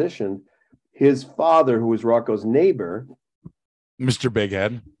transitioned, his father, who was Rocko's neighbor, Mr.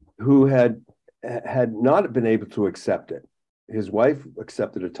 Bighead, who had not been able to accept it. His wife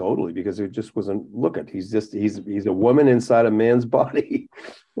accepted it totally, because it just wasn't, he's a woman inside a man's body.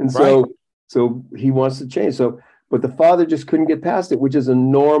 And so he wants to change. So, but the father just couldn't get past it, which is a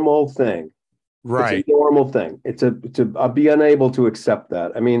normal thing. Right. It's a normal thing. To be unable to accept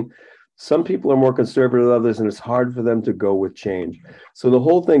that. I mean, some people are more conservative than others, and it's hard for them to go with change. So the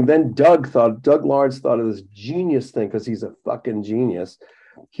whole thing, then Doug Lawrence thought of this genius thing, because he's a fucking genius.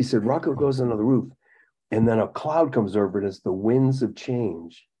 He said, Rocko goes under the roof, and then a cloud comes over, and it's the winds of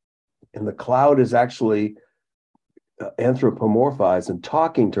change. And the cloud is actually anthropomorphized and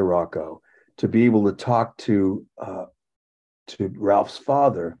talking to Rocko, to be able to talk to Ralph's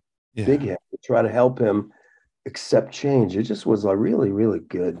father, Bighead, to try to help him accept change. It just was really, really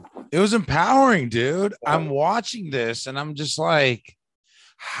good. It was empowering, dude. I'm watching this and I'm just like,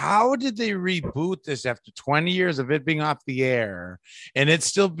 how did they reboot this after 20 years of it being off the air? And it's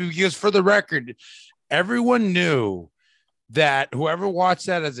still, because for the record, everyone knew that whoever watched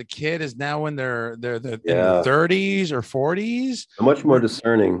that as a kid is now in their 30s or 40s. Much more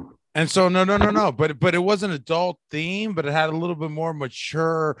discerning. And so no. But it was an adult theme, but it had a little bit more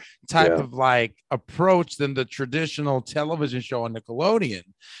mature type of like approach than the traditional television show on Nickelodeon.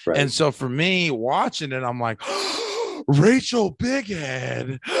 Right. And so for me watching it, I'm like, Rachel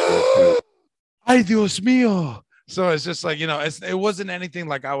Bighead. Ay Dios mío. So it's just like, you know, it wasn't anything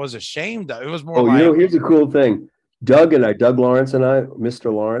like I was ashamed of. It was more like, you know, here's a cool thing. Doug Lawrence and I,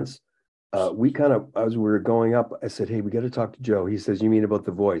 Mr. Lawrence, we kind of, as we were going up, I said, hey, we got to talk to Joe. He says, you mean about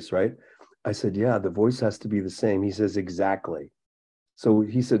the voice, right? I said, yeah, the voice has to be the same. He says, exactly. So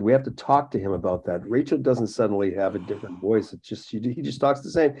he said, we have to talk to him about that. Rachel doesn't suddenly have a different voice. It's just, he just talks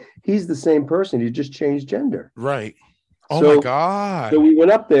the same. He's the same person. He just changed gender. Right. Oh my God. So we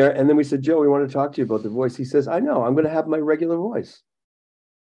went up there, and then we said, Joe, we want to talk to you about the voice. He says, I know, I'm going to have my regular voice.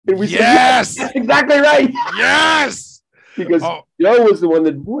 And we said, yes, that's exactly right. Yes. Because Joe was the one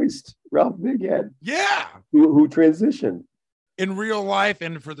that voiced Ralph Bighead. Yeah. Who transitioned. In real life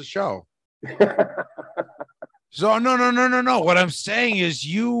and for the show. So no. What I'm saying is,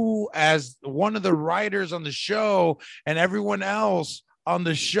 you as one of the writers on the show and everyone else on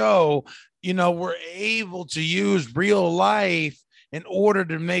the show, you know, were able to use real life in order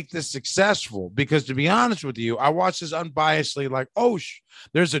to make this successful. Because to be honest with you, I watched this unbiasedly, like,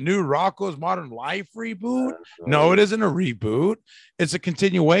 there's a new Rocko's Modern Life reboot. No, it isn't a reboot. It's a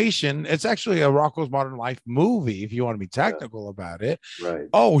continuation. It's actually a Rocko's Modern Life movie, if you want to be technical about it. Right.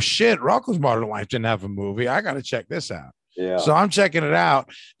 Oh shit, Rocko's Modern Life didn't have a movie. I got to check this out. Yeah. So I'm checking it out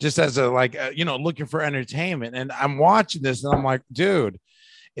just as a looking for entertainment. And I'm watching this and I'm like, dude,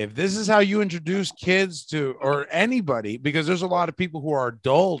 if this is how you introduce kids to or anybody, because there's a lot of people who are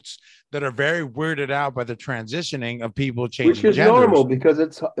adults that are very weirded out by the transitioning of people changing which is genders. normal because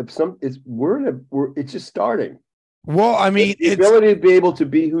it's just starting. Well, I mean, the ability to be able to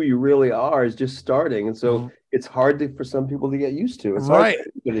be who you really are is just starting, and so it's hard for some people to get used to. It's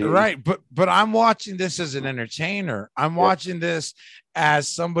right. But I'm watching this as an entertainer. I'm watching this as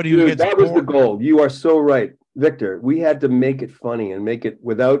somebody who gets that was the goal. You are so right, Victor. We had to make it funny and make it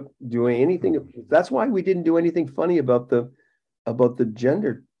without doing anything. That's why we didn't do anything funny about the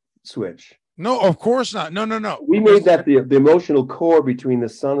gender switch. No, of course not. No. We made that the emotional core between the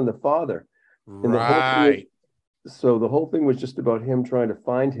son and the father. Right. So the whole thing was just about him trying to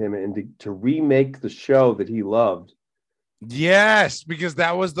find him and to remake the show that he loved. Yes, because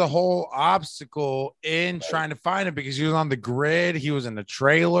that was the whole obstacle in trying to find him, because he was on the grid, he was in the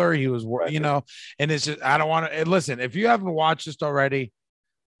trailer, he was, and it's just, I don't want to listen. If you haven't watched this already,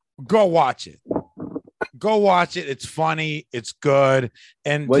 go watch it. Go watch it. It's funny. It's good.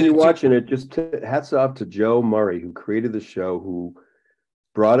 And when you're watching it, just hats off to Joe Murray, who created the show, who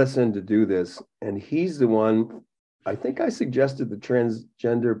brought us in to do this. And he's the one, I think I suggested the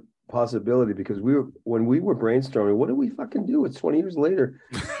transgender possibility because when we were brainstorming, what do we fucking do? It's 20 years later.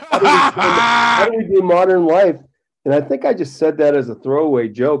 How do we do modern life? And I think I just said that as a throwaway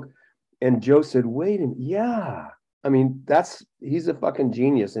joke. And Joe said, wait a minute. Yeah. I mean, he's a fucking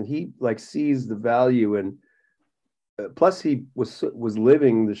genius, and he sees the value, and plus he was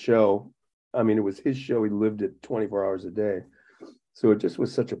living the show. I mean, it was his show. He lived it 24 hours a day. So it just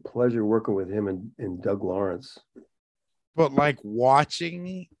was such a pleasure working with him and Doug Lawrence. But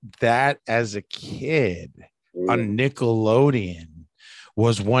watching that as a kid on Nickelodeon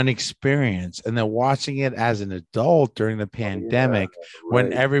was one experience, and then watching it as an adult during the pandemic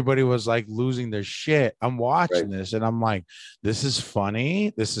when everybody was losing their shit, I'm watching this and I'm like, this is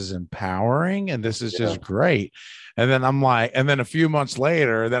funny, this is empowering, and this is just great. And then I'm like, and then a few months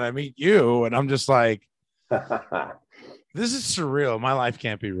later, then I meet you and I'm just like, this is surreal. My life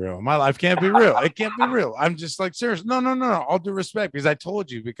can't be real. My life can't be real. It can't be real. I'm just serious. No. All due respect, because I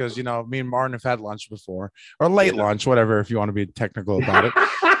told you, because, me and Martin have had lunch before, or late lunch, whatever, if you want to be technical about it.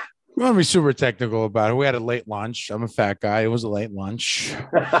 We want to be super technical about it. We had a late lunch. I'm a fat guy. It was a late lunch.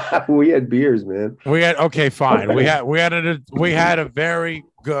 We had beers, man. Okay, fine. We had a very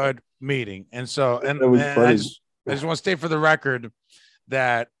good meeting. And so, and I just want to state for the record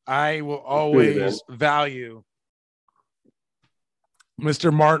that I will always value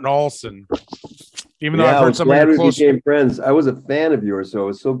Mr. Martin Olson, even though I've heard some of your close became friends. I was a fan of yours, so I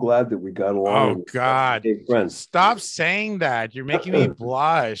was so glad that we got along. Oh God! Friends. Stop saying that. You're making me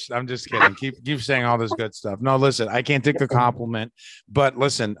blush. I'm just kidding. Keep saying all this good stuff. No, listen, I can't take the compliment, but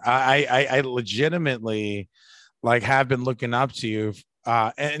listen, I legitimately have been looking up to you,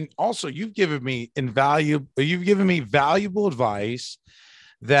 and also you've given me valuable advice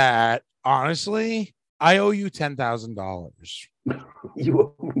that honestly I owe you $10,000. You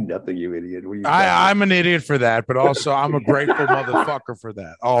owe me nothing, you idiot. I'm an idiot for that, but also I'm a grateful motherfucker for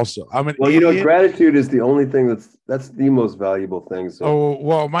that. Also, I'm an idiot. Gratitude is the only thing that's the most valuable thing. So. Oh,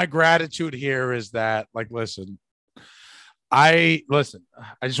 well, my gratitude here is that, I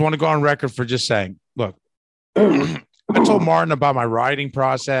just want to go on record for just saying, look, I told Martin about my writing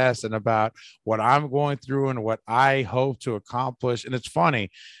process and about what I'm going through and what I hope to accomplish. And it's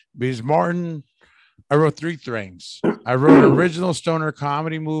funny because Martin, I wrote 3 things. I wrote an original stoner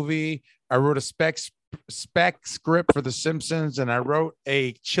comedy movie. I wrote a spec script for The Simpsons, and I wrote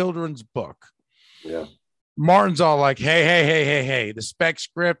a children's book. Yeah. Martin's all like, hey, the spec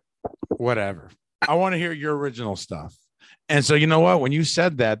script, whatever. I want to hear your original stuff. And so, you know what? When you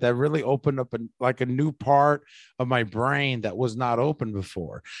said that really opened up a new part of my brain that was not open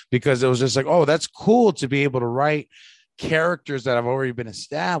before, because it was just oh, that's cool to be able to write characters that have already been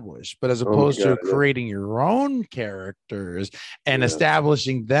established, but as opposed to creating your own characters and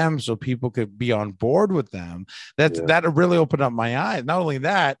establishing them so people could be on board with them, that really opened up my eyes. Not only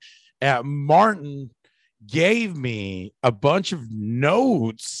that, Martin gave me a bunch of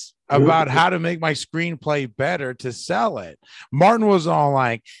notes about how to make my screenplay better to sell it. Martin was all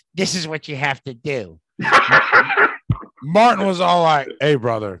like, this is what you have to do. Martin was all like, hey,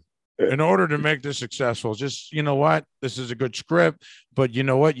 brother, in order to make this successful, just, you know what, this is a good script, but you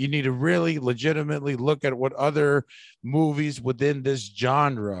know what, you need to really legitimately look at what other movies within this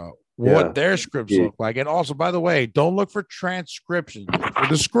genre, what their scripts look like. And also, by the way, don't look for transcriptions. For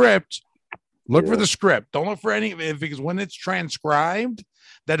the script, Look for the script. Don't look for any, because when it's transcribed,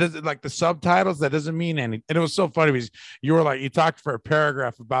 that is like the subtitles, that doesn't mean anything. And it was so funny because you were like, you talked for a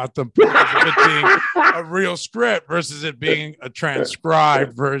paragraph about them it being a real script versus it being a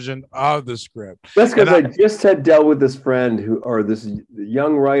transcribed version of the script. That's because I just had dealt with this friend this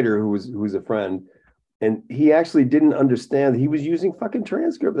young writer who's a friend, and he actually didn't understand. He was using fucking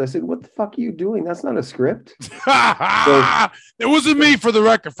transcripts. I said, "What the fuck are you doing? That's not a script." It wasn't me, for the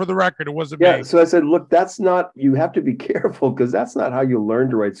record. For the record, it wasn't me. So I said, "Look, that's not. You have to be careful because that's not how you learn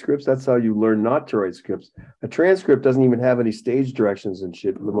to write scripts. That's how you learn not to write scripts. A transcript doesn't even have any stage directions and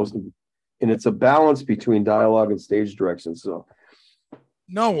shit. And it's a balance between dialogue and stage directions." So.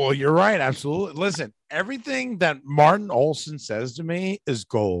 No, well, you're right. Absolutely. Listen, everything that Martin Olson says to me is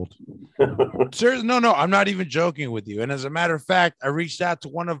gold. Seriously, no, I'm not even joking with you. And as a matter of fact, I reached out to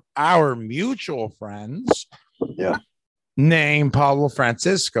one of our mutual friends, named Pablo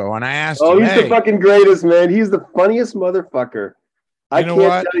Francisco, and I asked him, he's the fucking greatest, man. He's the funniest motherfucker. I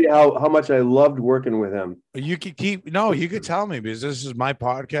can't tell you how much I loved working with him. You could you could tell me, because this is my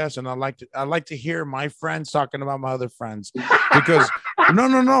podcast, and I like to hear my friends talking about my other friends. Because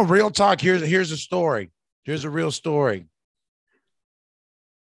no, real talk. Here's a story. Here's a real story.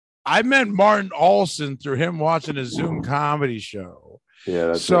 I met Martin Olson through him watching a Zoom comedy show. Yeah,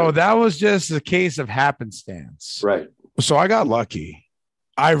 that's so right. That was just a case of happenstance. Right. So I got lucky.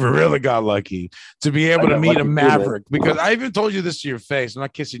 I really got lucky to be able to meet a maverick, because I even told you this to your face. I'm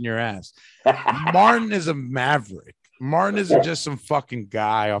not kissing your ass. Martin is a maverick. Martin isn't just some fucking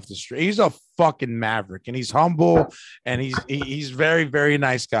guy off the street. He's a fucking maverick, and he's humble, and he's very, very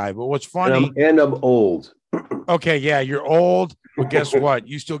nice guy. But what's funny? And I'm old. Okay, yeah, you're old, but guess what?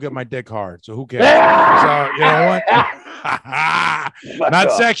 You still get my dick hard, so who cares? So you know what?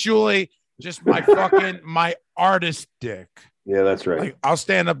 Not sexually, just my artist dick. Yeah, that's right. Like, I'll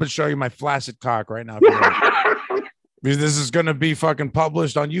stand up and show you my flaccid cock right now. Because this is going to be fucking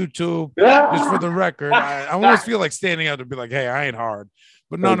published on YouTube. Just for the record, I almost feel like standing up to be like, hey, I ain't hard.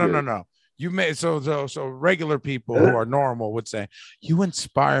 But no. You may so regular people who are normal would say, you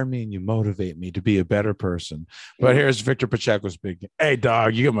inspire me and you motivate me to be a better person. But here's Victor Pacheco's big. Hey,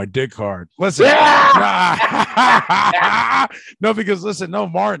 dog, you get my dick hard. Listen. No, because listen,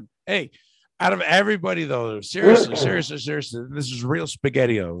 Martin. Hey, out of everybody, though, seriously, this is real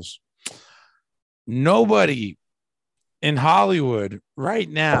SpaghettiOs. Nobody in Hollywood right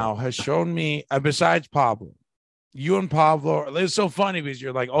now has shown me, besides Pablo. You and Pablo, it's so funny because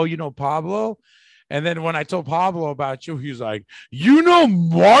you're like, oh, you know Pablo? And then when I told Pablo about you, he's like, you know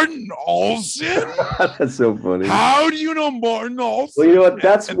Martin Olson? That's so funny. How do you know Martin Olson? Well, you know what?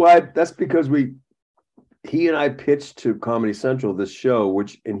 That's because he and I pitched to Comedy Central this show,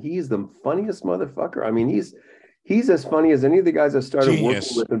 and he's the funniest motherfucker. I mean, he's as funny as any of the guys I started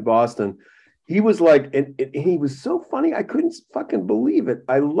working with in Boston. He was like, and he was so funny, I couldn't fucking believe it.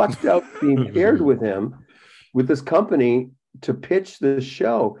 I lucked out being paired with him, with this company, to pitch this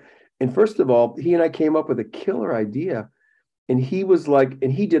show. And first of all, he and I came up with a killer idea. And he was like,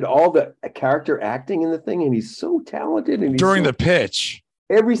 and he did all the character acting in the thing, and he's so talented. And during the pitch.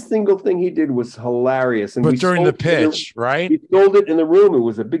 Every single thing he did was hilarious. And during the pitch, right? We sold it in the room. It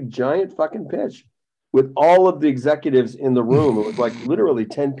was a big, giant fucking pitch with all of the executives in the room. It was like literally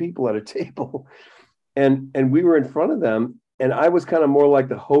 10 people at a table. And we were in front of them. And I was kind of more like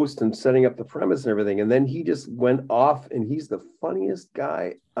the host and setting up the premise and everything. And then he just went off, and he's the funniest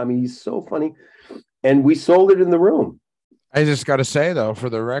guy. I mean, he's so funny. And we sold it in the room. I just got to say, though, for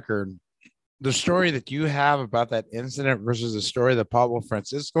the record, the story that you have about that incident versus the story that Pablo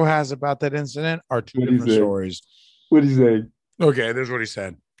Francisco has about that incident are two different stories. What did he say? Okay, there's what he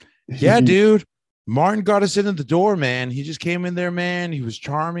said. Yeah, dude. Martin got us into the door, man. He just came in there, man. He was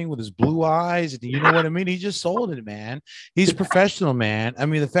charming with his blue eyes. And you know what I mean? He just sold it, man. He's professional, man. I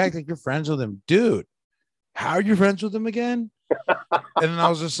mean, the fact that you're friends with him, dude, how are you friends with him again? And then I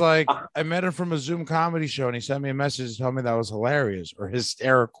was just like, I met him from a Zoom comedy show, and he sent me a message to tell me that was hilarious or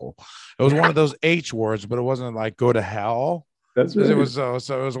hysterical. It was one of those H words, but it wasn't like go to hell. That's right. It was so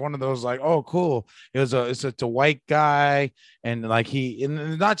it was one of those like, oh, cool. It's a white guy, and like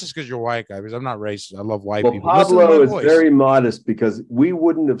and not just because you're a white guy, because I'm not racist. I love white people. Pablo is very modest, because we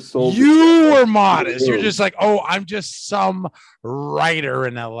wouldn't have sold. You were modest. You're just like, oh, I'm just some writer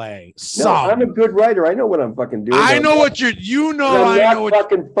in LA. No, I'm a good writer. I know what I'm fucking doing. I know what you're. You know, I know what. I'm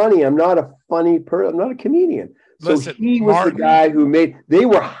fucking funny. I'm not a funny person. I'm not a comedian. So listen, he was Martin, the guy who made. They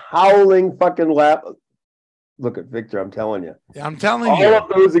were howling fucking laugh. Look at Victor. I'm telling you. I'm telling you. All of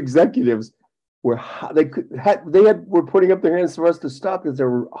those executives were were putting up their hands for us to stop because they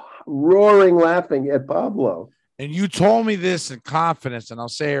were roaring laughing at Pablo. And you told me this in confidence, and I'll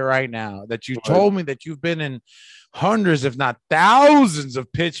say it right now, that you told me that you've been in hundreds, if not thousands,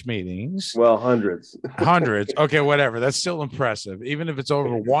 of pitch meetings. Well, hundreds. Okay, whatever. That's still impressive. Even if it's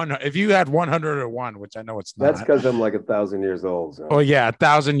over one, if you had 101, which I know it's not. That's because I'm like 1,000 years old. So. Oh yeah,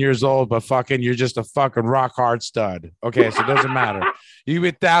 1,000 years old, but fucking, you're just a fucking rock hard stud. Okay, so it doesn't matter. You be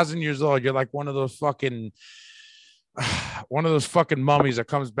 1,000 years old, you're like one of those fucking mummies that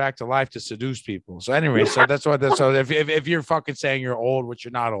comes back to life to seduce people. So anyway, so that's what. So if you're fucking saying you're old, which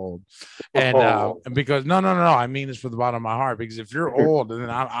you're not old, and because no, I mean this from the bottom of my heart, because if you're old, then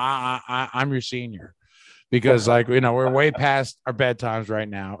I'm your senior, because like, you know, we're way past our bedtimes right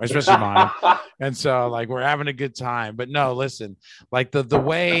now, especially mine, and so like we're having a good time. But no, listen, like the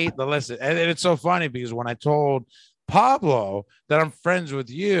listen, and it's so funny because when I told Pablo that I'm friends with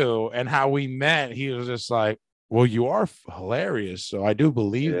you and how we met, he was just like, well, you are hilarious, so I do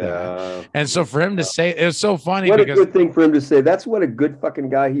believe that. And so for him to say, it was so funny. What because a good thing for him to say. That's what a good fucking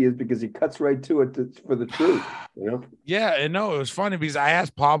guy he is, because he cuts right to it for the truth, you know? Yeah, and no, it was funny because I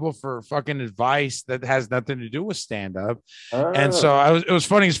asked Pablo for fucking advice that has nothing to do with stand-up. And so it was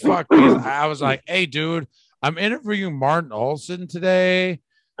funny as fuck because I was like, hey, dude, I'm interviewing Martin Olson today.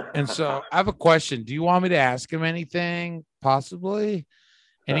 And so I have a question. Do you want me to ask him anything, possibly?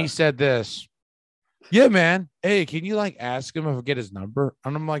 And he said this. Yeah, man. Hey, can you like ask him if I get his number?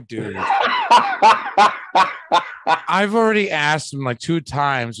 And I'm like, dude, I've already asked him like 2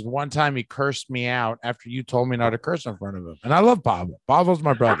 times. And one time he cursed me out after you told me not to curse in front of him. And I love Pablo. Pablo's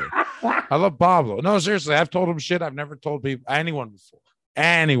my brother. I love Pablo. No, seriously, I've told him shit I've never told anyone before.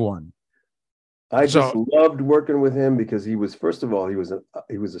 Anyone. I just loved working with him because he was, first of all, he was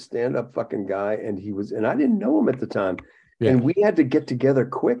a stand-up fucking guy, and I didn't know him at the time. Yeah. And we had to get together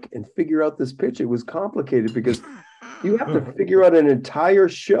quick and figure out this pitch. It was complicated because you have to figure out an entire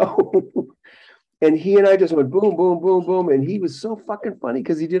show. And he and I just went boom, boom, boom, boom. And he was so fucking funny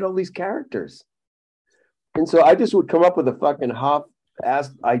because he did all these characters. And so I just would come up with a fucking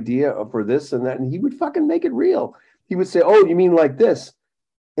half-assed idea for this and that, and he would fucking make it real. He would say, oh, you mean like this?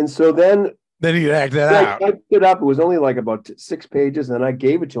 And so then he'd act that out. I typed it up. It was only like about 6 pages. And I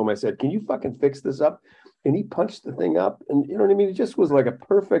gave it to him. I said, can you fucking fix this up? And he punched the thing up, and you know what I mean? It just was like a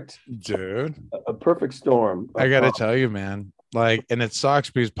perfect storm. I gotta tell you, man, like, and it sucks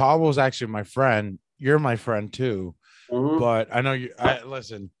because Pablo's actually my friend. You're my friend too. Mm-hmm. But I know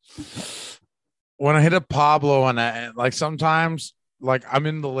listen, when I hit up Pablo and I like, sometimes like I'm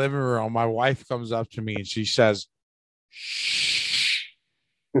in the living room, my wife comes up to me and she says, shh,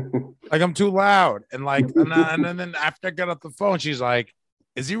 like I'm too loud. And like, and then after I get off the phone, she's like,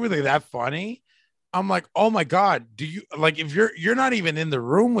 is he really that funny? I'm like, oh my God, do you like, if you're not even in the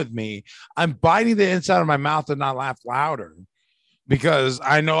room with me, I'm biting the inside of my mouth to not laugh louder because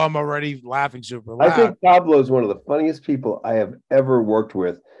I know I'm already laughing super loud. I think Pablo is one of the funniest people I have ever worked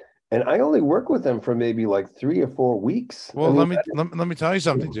with. And I only work with him for maybe like 3 or 4 weeks. Well, let me tell you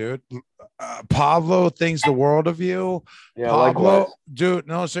something, dude. Pablo thinks the world of you. Yeah, Pablo, likewise. Dude,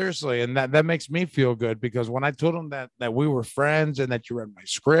 no, seriously, and that makes me feel good because when I told him that we were friends and that you read my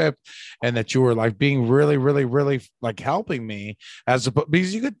script and that you were like being really, really, really like helping me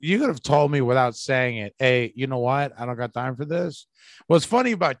because you could have told me without saying it. Hey, you know what? I don't got time for this. What's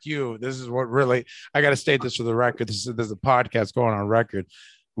funny about you? This is what really I got to state this for the record. There's a podcast going on record.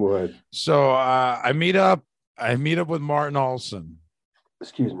 What? So I meet up with Martin Olson.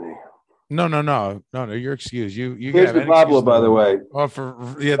 Excuse me. No. You're excused. You here's the Pablo, by the way. Oh,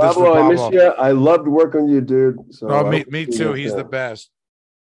 Pablo, Pablo, I miss you. I loved working with you, dude. So me too. He's the best.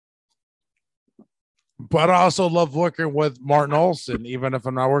 But I also love working with Martin Olson, even if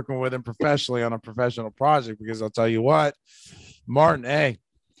I'm not working with him professionally on a professional project, because I'll tell you what, Martin, hey,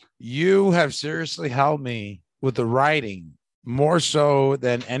 you have seriously helped me with the writing more so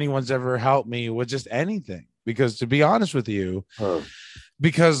than anyone's ever helped me with just anything. Because to be honest with you,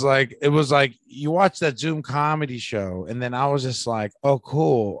 because like it was like you watch that Zoom comedy show, and then I was just like, oh,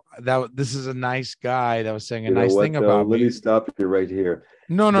 cool. This is a nice guy that was saying a nice thing about me. Let me stop you right here.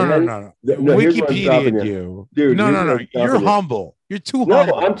 No. Wikipedia you. Dude, no. You're humble. You're too humble.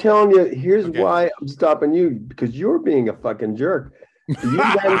 No, I'm telling you, here's why I'm stopping you, because you're being a fucking jerk.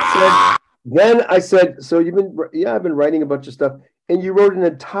 Then I said, so I've been writing a bunch of stuff. And you wrote an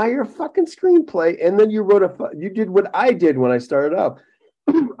entire fucking screenplay, and then you did what I did when I started out.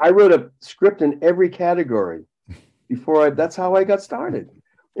 I wrote a script in every category that's how I got started.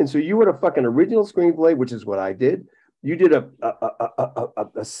 And so you wrote a fucking original screenplay, which is what I did. You did a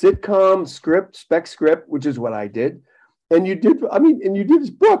sitcom spec script, which is what I did. And you did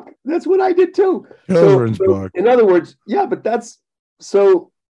his book. That's what I did too. Children's book. In other words, yeah, but that's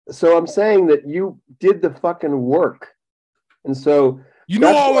so So I'm saying that you did the fucking work. And so you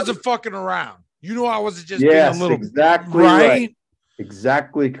know I wasn't fucking around. You know I wasn't just being a little exactly right.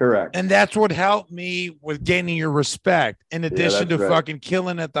 Exactly correct. And that's what helped me with gaining your respect. In addition to fucking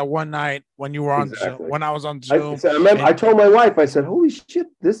killing it that one night when you were on Zoom, when I was on Zoom. I told my wife, I said, holy shit,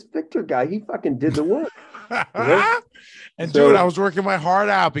 this Victor guy, he fucking did the work. And dude, I was working my heart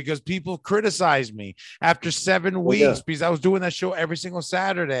out because people criticized me after 7 weeks because I was doing that show every single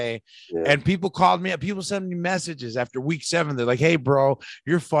Saturday. Yeah. And people called me up. People sent me messages after week 7. They're like, hey, bro,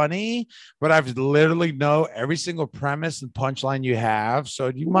 you're funny, but I've literally know every single premise and punchline you have.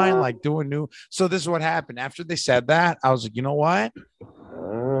 So do you mind like doing new? So this is what happened. After they said that, I was like, you know what?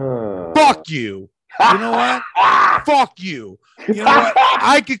 Fuck you. You know what? Fuck you. You know what?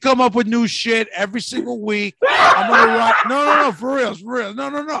 I could come up with new shit every single week. I'm gonna write. No, for real.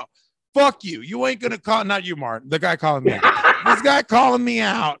 No. Fuck you. You ain't gonna call. Not you, Martin. The guy calling me. This guy calling me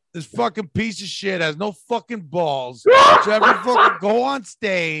out. This fucking piece of shit has no fucking balls to ever fucking go on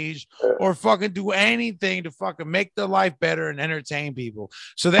stage or fucking do anything to fucking make their life better and entertain people.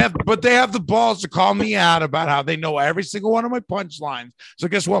 So they have the balls to call me out about how they know every single one of my punchlines. So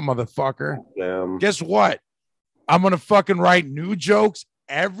guess what, motherfucker? Guess what? I'm gonna fucking write new jokes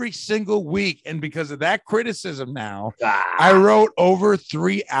every single week. And because of that criticism now, I wrote over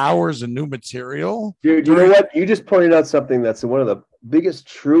 3 hours of new material. Dude, you know what? You just pointed out something that's one of the biggest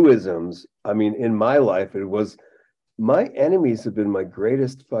truisms. I mean, in my life, it was my enemies have been my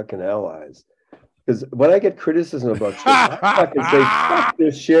greatest fucking allies. Because when I get criticism about shit, I fucking say, fuck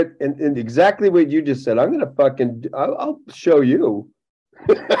this shit. And exactly what you just said, I'll show you.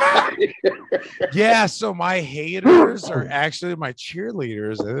 Yeah, so my haters are actually my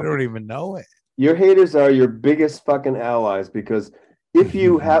cheerleaders, and they don't even know it. Your haters are your biggest fucking allies, because if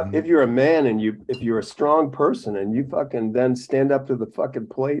you're a man and if you're a strong person and you fucking then stand up to the fucking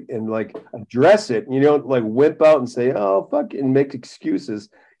plate and like address it, and you don't like whip out and say, oh fuck, and make excuses.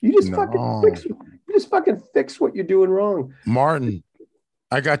 You just fucking fix what you're doing wrong. Martin,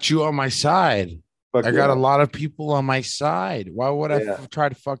 I got you on my side. I got a lot of people on my side. Why would I try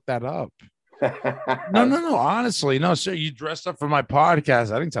to fuck that up? No. Honestly, no, sir. You dressed up for my podcast.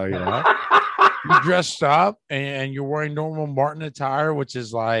 I didn't tell you that. You dressed up and you're wearing normal Martin attire, which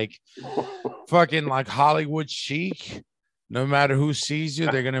is like fucking like Hollywood chic. No matter who sees you,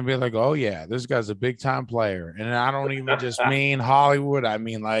 they're gonna be like, "Oh yeah, this guy's a big time player." And I don't even just mean Hollywood. I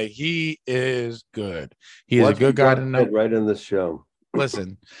mean like he is good. He is a good guy to know. Right in this show.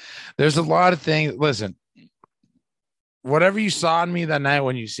 Listen, there's a lot of things. Listen, whatever you saw in me that night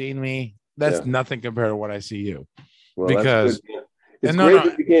when you seen me, that's nothing compared to what I see you. Well, because it's great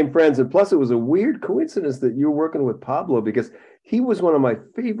we became friends. And plus, it was a weird coincidence that you were working with Pablo, because he was one of my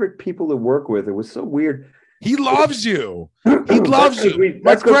favorite people to work with. It was so weird. He loves you. He loves you.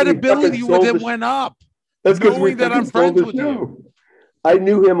 My credibility with him went up. That's knowing that I'm friends with you. I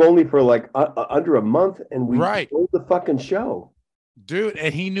knew him only for like under a month, and we sold the fucking show. Dude,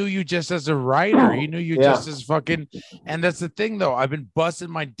 and he knew you just as a writer. He knew you just as fucking, and that's the thing though. I've been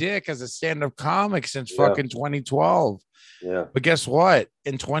busting my dick as a stand-up comic since fucking 2012. Yeah. But guess what?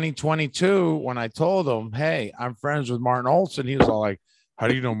 In 2022, when I told him, hey, I'm friends with Martin Olson, he was all like, how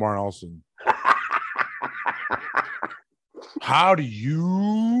do you know Martin Olson? How do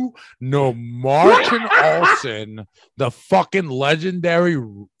you know Martin Olson, the fucking legendary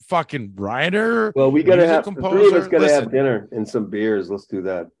fucking writer? Well, we gotta have the three of us gotta have dinner and some beers. Let's do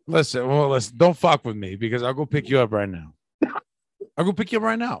that. Listen, don't fuck with me, because I'll go pick you up right now.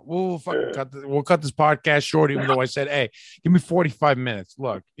 We'll cut this podcast short, even though I said, hey, give me 45 minutes.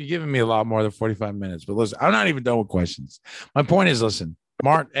 Look, you're giving me a lot more than 45 minutes, but listen, I'm not even done with questions. My point is, listen,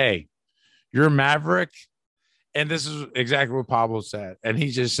 Martin, hey, you're a maverick. And this is exactly what Pablo said. And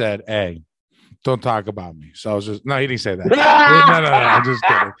he just said, hey, don't talk about me. So I was just, no, he didn't say that. No, I'm just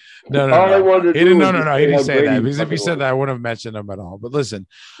kidding. No. He didn't say that, because if he said that, I wouldn't have mentioned him at all. But listen,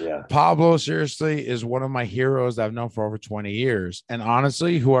 Pablo seriously is one of my heroes that I've known for over 20 years. And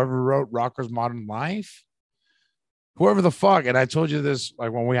honestly, whoever wrote Rocker's Modern Life, whoever the fuck, and I told you this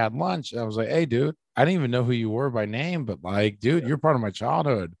like when we had lunch, I was like, hey, dude, I didn't even know who you were by name, but like, dude, you're part of my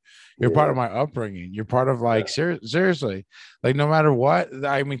childhood. You're part of my upbringing. You're part of like, seriously, like no matter what,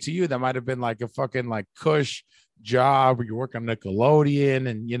 I mean, to you, that might've been like a fucking like cush job where you work on Nickelodeon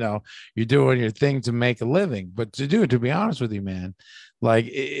and, you know, you're doing your thing to make a living. But to be honest with you, man, like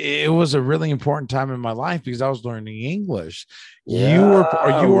it was a really important time in my life because I was learning English. You were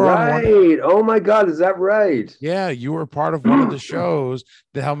right. Oh my God, is that right? Yeah, you were part of one of the shows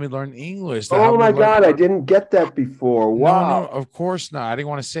that helped me learn English. Oh my God, I didn't get that before. Wow. No, of course not. I didn't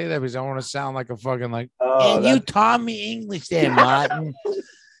want to say that because I want to sound like a fucking like, and you taught me English there, Martin.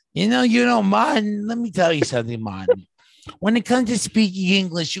 Martin, let me tell you something, Martin. When it comes to speaking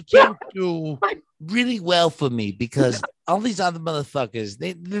English, you can't do really well for me because all these other motherfuckers,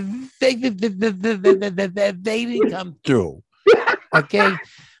 they didn't come through. Okay.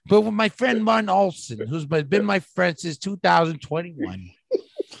 But with my friend Martin Olson, who's been my friend since 2021,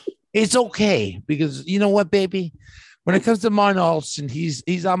 it's okay because you know what, baby? When it comes to Martin Olson,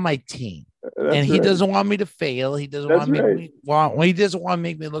 he's on my team. And he doesn't want me to fail. He doesn't want me he doesn't want to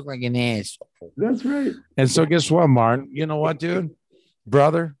make me look like an asshole. That's right. And so guess what, Martin? You know what, dude?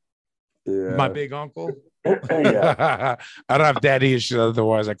 Brother, my big uncle. I don't have daddy issues,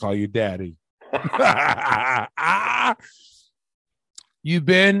 otherwise I call you daddy. You've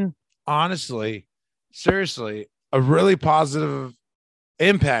been, honestly, seriously, a really positive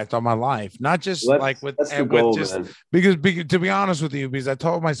impact on my life, not just because to be honest with you, because I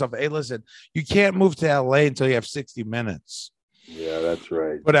told myself, hey, listen, you can't move to LA until you have 60 minutes. Yeah, that's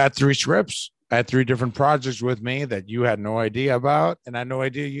right. But I had 3 scripts, I had 3 different projects with me that you had no idea about, and I had no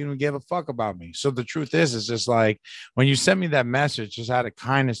idea you even gave a fuck about me. So the truth is, it's just like when you sent me that message, just had a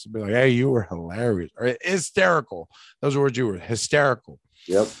kindness to be like, hey, you were hilarious or hysterical. Those words, you were hysterical.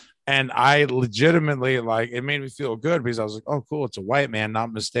 Yep. And I legitimately, like, it made me feel good because I was like, oh, cool. It's a white man,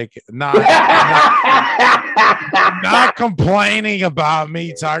 not mistaken. Not complaining about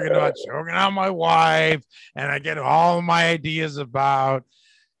me talking about choking out my wife. And I get all of my ideas about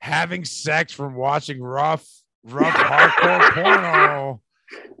having sex from watching rough hardcore porno.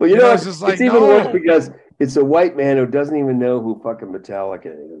 Well, you know, it's even worse because it's a white man who doesn't even know who fucking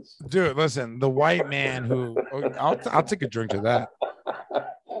Metallica is. Dude, listen, the white man who, I'll take a drink to that.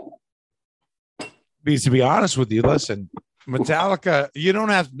 Because to be honest with you, listen, Metallica, you don't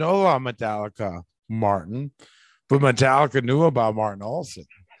have to know about Metallica, Martin, but Metallica knew about Martin Olson.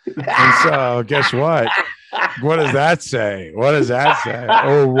 And so guess what? What does that say? What does that say?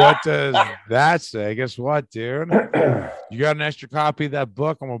 Oh, what does that say? Guess what, dude? You got an extra copy of that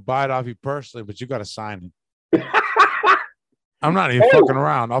book. I'm going to buy it off you personally, but you got to sign it. I'm not even fucking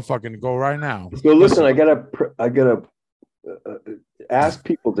around. I'll fucking go right now. So listen, I gotta ask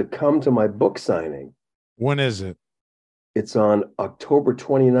people to come to my book signing. When is it? It's on October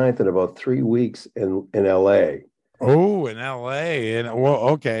 29th in about 3 weeks in LA. Oh, in LA. And well,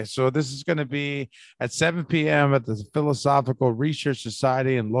 okay. So this is going to be at 7 p.m. at the Philosophical Research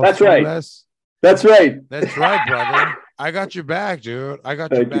Society in Los Angeles. That's right. That's right, brother. I got your back, dude. I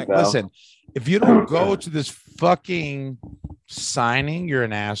got your back. Listen, if you don't go to this fucking signing, you're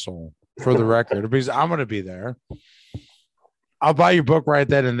an asshole, for the record, because I'm going to be there. I'll buy your book right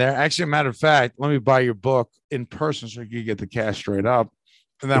then and there. Actually, a matter of fact, let me buy your book in person so you get the cash straight up.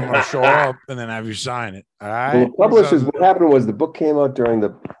 And then I'm going to show up and then have you sign it. All right. Well, publishers, what happened was the book came out during the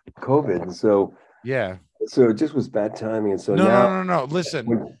COVID. And so, yeah. So it just was bad timing. And so no.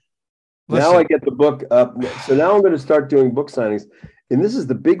 Listen. Now I get the book up. So now I'm going to start doing book signings. And this is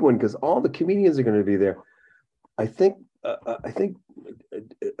the big one because all the comedians are going to be there. I think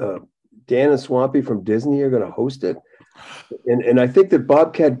Dan and Swampy from Disney are going to host it. And I think that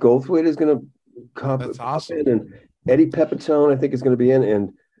Bobcat Goldthwait is going to come. That's awesome. And Eddie Pepitone, I think, is going to be in.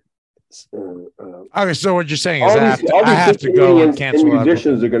 And okay, so what you're saying is I have to go and cancel. And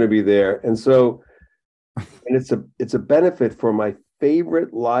musicians are going to be there, and so, and it's a benefit for my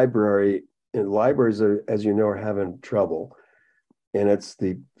favorite library. And libraries, as you know, are having trouble. And it's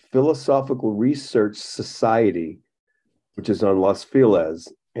the Philosophical Research Society, which is on Los Feliz.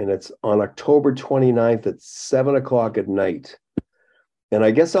 And it's on October 29th at 7:00 at night. And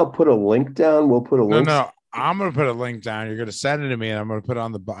I guess I'll put a link down. We'll put a link. No, I'm going to put a link down. You're going to send it to me, and I'm going to put it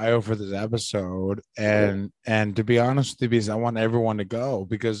on the bio for this episode. And to be honest with you, because I want everyone to go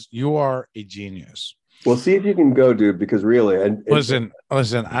because you are a genius. Well, see if you can go, dude, because really. Listen,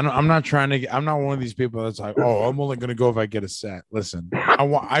 I'm not trying to I'm not one of these people that's like, oh, I'm only going to go if I get a set. Listen,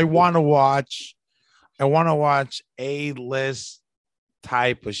 I want to watch A-list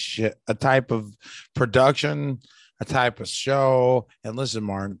type of shit, a type of production, a type of show. And listen,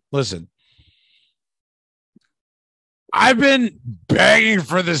 Martin, I've been begging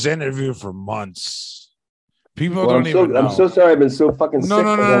for this interview for months. People don't even know. I'm so sorry. I've been so fucking sick.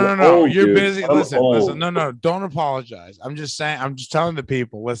 No. You're busy. Listen. No. Don't apologize. I'm just saying. I'm just telling the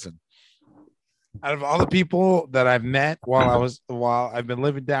people. Listen. Out of all the people that I've met while I've been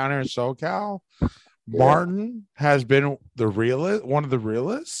living down here in SoCal, Martin has been one of the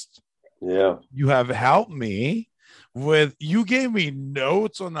realists. Yeah. You have helped me you gave me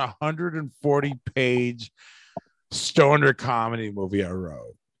notes on the 140-page stoner comedy movie I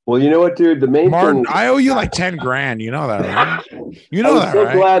wrote. Well, you know what, dude? The main Martin, thing, I owe you like 10 grand. You know that, right? You know that, I'm so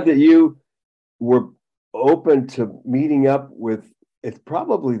right? glad that you were open to meeting up with it's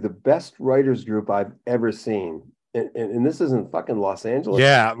probably the best writers group I've ever seen. And this isn't fucking Los Angeles.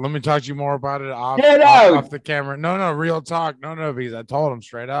 Yeah, let me talk to you more about it Get out! off the camera. No, real talk. No, because I told him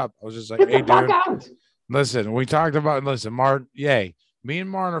straight up. I was just like, Get hey, the fuck dude, out! listen, we talked about, listen, Martin, yay. Me and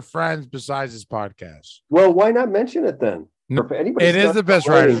Martin are friends besides this podcast. Well, why not mention it then? No, Or if anybody it is starts the best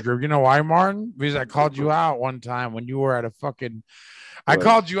writing- writers group. You know why, Martin? Because I called you out one time when you were at a fucking, I What?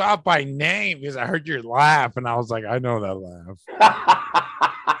 called you out by name because I heard your laugh and I was like, I know that laugh.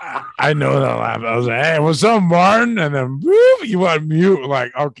 I know that laugh. I was like, hey, what's up, Martin? And then whoop, you went mute.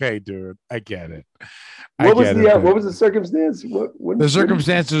 Like, okay, dude, I get it. What was the circumstance? The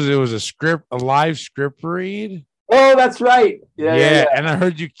circumstances? It was a live script read. Oh, that's right. Yeah. And I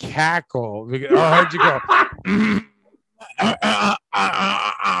heard you cackle. Or I heard you go.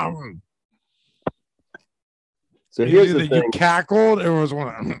 So here's the You thing. cackled. It was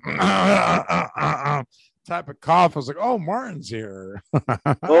one type of cough. I was like, "Oh, Martin's here." Oh,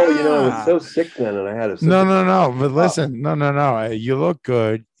 I was so sick then, and I had a No. But listen, no. You look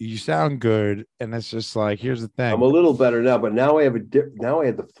good. You sound good, and it's just like, here's the thing. I'm a little better now, but now I have now I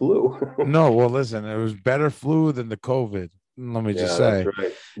had the flu. No, well, listen, it was better flu than the COVID. Let me just say, that's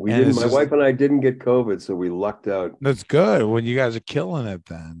right. We And didn't. it's My just- wife and I didn't get COVID, so we lucked out. that's good when you guys are killing it.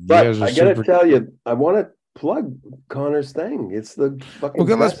 Then you But guys are I gotta super- tell you, I want to plug Connor's thing. It's the fucking.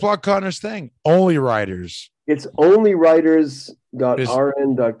 Okay, let's best. plug Connor's thing. Only writers. It's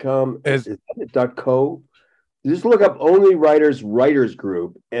onlywriters.rn.com. Is- Is that .co? Just look up Only Writers Writers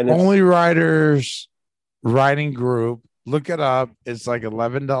Group, and it's, Only writers writing group. Look it up. It's like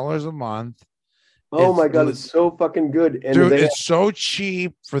 $11 a month. oh my it's god, li- it's so fucking good. And Dude, they it's so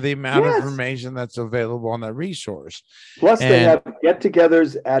cheap for the amount Yes. of information that's available on that resource. plus they and- have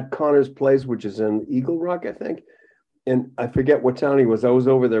get-togethers at Connor's place, which is in Eagle Rock, I think. And I forget what town he was. I was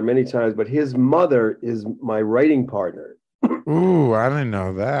over there many times, but his mother is my writing partner. Ooh, I didn't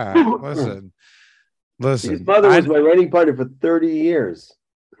know that. Listen. His mother was my writing partner for 30 years.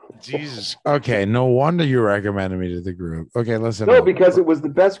 Jesus. Okay, no wonder you recommended me to the group. Okay, listen. No, because it was the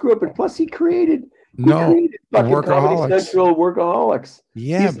best group, and plus he created fucking Workaholics. Comedy Central Workaholics.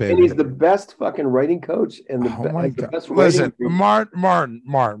 Yeah, And baby. he's the best fucking writing coach and the, Oh my the God. best writing Listen, group.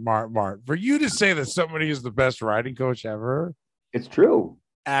 Martin, for you to say that somebody is the best writing coach ever It's true.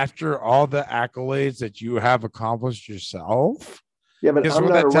 after all the accolades that you have accomplished yourself. Yeah, but Guess I'm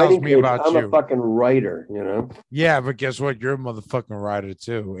what not that a tells writing me coach. about I'm you? a fucking writer, Yeah, but guess what? You're a motherfucking writer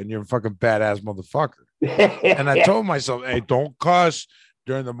too, and you're a fucking badass motherfucker. And I told myself, hey, don't cuss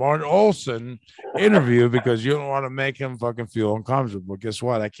during the Martin Olson interview because you don't want to make him fucking feel uncomfortable. Guess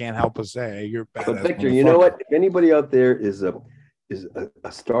what? I can't help but say, hey, you're a badass. But Victor, motherfucker. you know what? If anybody out there is a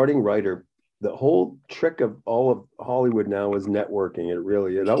starting writer, the whole trick of all of Hollywood now is networking.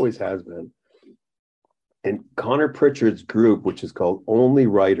 It always has been. And Connor Pritchard's group, which is called Only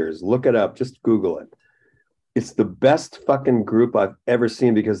Writers, look it up, just Google it. It's the best fucking group I've ever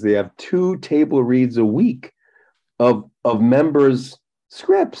seen because they have 2 table reads a week of members'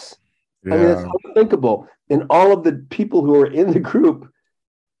 scripts. Yeah. I mean, it's unthinkable. And all of the people who are in the group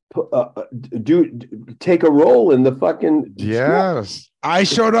take a role in the fucking Yes. I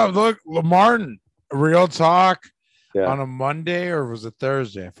showed up. Look, Martin, real talk. Yeah. On a Monday or was it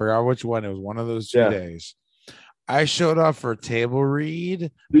Thursday? I forgot which one. It was one of those 2 Yeah. days. I showed up for a table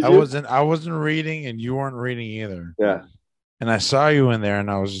read. Did I you? wasn't reading, and you weren't reading either. Yeah. And I saw you in there, and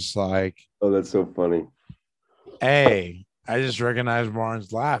I was just like, Oh, that's so funny. hey, I just recognized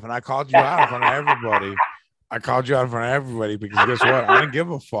Martin's laugh, and I called you out in front of everybody. Because guess what? I didn't give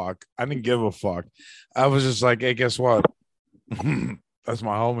a fuck. I was just like, hey, guess what? That's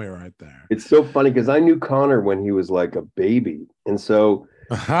my homie right there. It's so funny because I knew Connor when he was like a baby. And so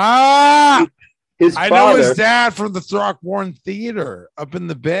Ah! his I father, know his dad from the Throckmorton Theater up in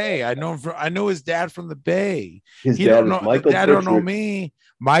the Bay. I know his dad from the Bay. his He dad don't is know. Michael Dad don't know Pritchard, me.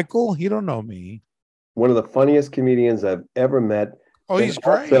 Michael, he don't know me. one of the funniest comedians I've ever met. Oh, he's And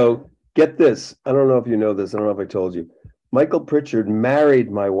great. So get this. I don't know if you know this. I don't know if I told you. Michael Pritchard married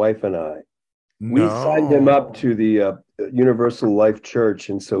my wife and I. We signed him up to the Universal Life Church.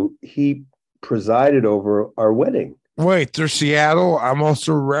 And so he presided over our wedding. Wait, through Seattle. I'm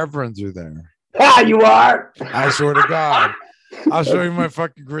also reverend through there. Ah, you are. I swear to God. I'll show you my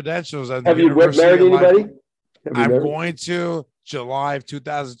fucking credentials. At the Have you University married of Life. anybody? Have you I'm married? going to July of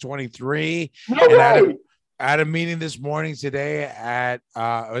 2023. No and way. I had a meeting this morning today at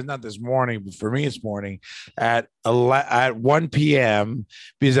it was not this morning, but for me it's morning at 1 p.m.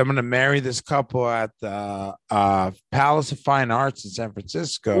 because I'm going to marry this couple at the Palace of Fine Arts in San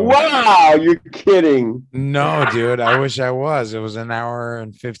Francisco. Wow, you're kidding. No, dude, I wish I was. It was an hour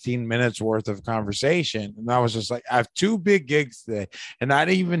and 15 minutes worth of conversation. And I was just like, I have 2 big gigs today. And I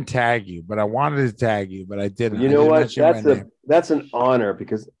didn't even tag you, but I wanted to tag you, but I didn't. You know what? That's an honor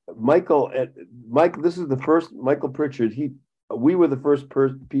because Mike, this is the first Michael Pritchard. We were the first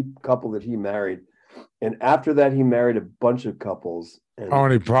couple that he married. And after that, he married a bunch of couples.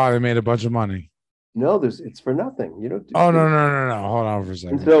 And he probably made a bunch of money. No, it's for nothing. You know. Oh, no. Hold on for a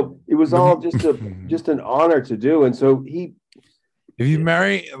second. And so it was all just an honor to do. And so if you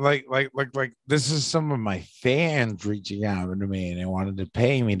marry like this is some of my fans reaching out to me and they wanted to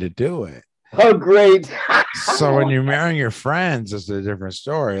pay me to do it. Oh, great. So when you're marrying your friends, it's a different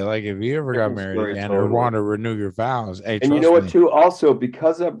story. Like if you ever got married again or want to renew your vows. Hey, and you know what, too? Also,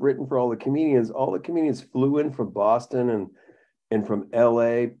 because I've written for all the comedians flew in from Boston and from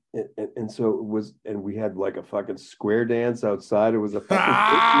LA. And so it was, and we had like a fucking square dance outside. It was a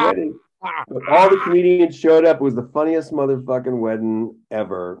fucking wedding. But all the comedians showed up. It was the funniest motherfucking wedding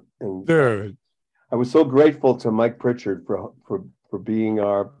ever. And dude, I was so grateful to Mike Pritchard for being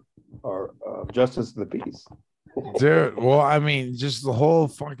our justice of the peace. Dude, well, I mean, just the whole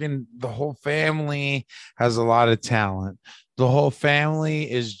family has a lot of talent. The whole family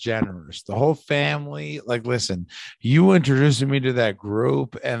is generous. The whole family, like, listen, you introduced me to that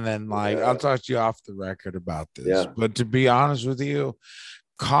group, and then I'll talk to you off the record about this. Yeah. But to be honest with you,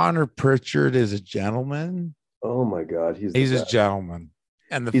 Connor Pritchard is a gentleman. Oh my God, he's a gentleman.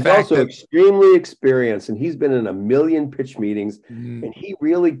 And he's also extremely experienced, and he's been in a million pitch meetings, and he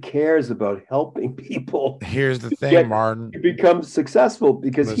really cares about helping people. Here's the thing, Martin. To become successful,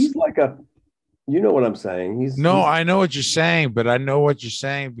 because he's like you know what I'm saying. I know what you're saying, but I know what you're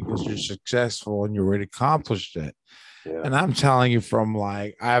saying because you're successful and you already accomplished it. Yeah. And I'm telling you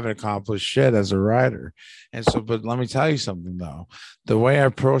I haven't accomplished shit as a writer. And so, but let me tell you something though. The way I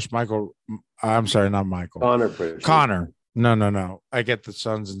approached Connor. No. I get the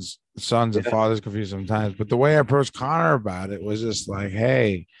sons and fathers confused sometimes. But the way I approached Connor about it was just like,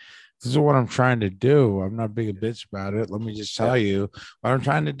 hey, this is what I'm trying to do. I'm not being a bitch about it. Let me just tell you what I'm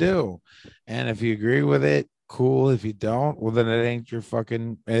trying to do. And if you agree with it, cool. If you don't, well, then it ain't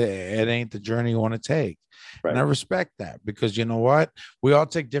it ain't the journey you want to take. Right. And I respect that because you know what? We all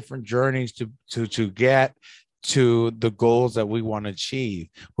take different journeys to get to the goals that we want to achieve.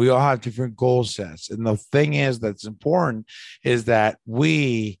 We all have different goal sets. And the thing that's important is that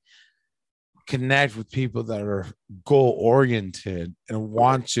we connect with people that are goal oriented and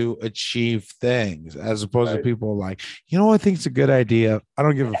want to achieve things as opposed to people like, you know what I think it's a good idea. I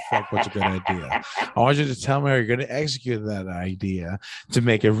don't give a fuck what's a good idea. I want you to tell me how you're going to execute that idea to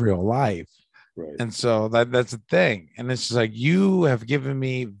make it real life. Right. And so that's the thing. And it's just like, you have given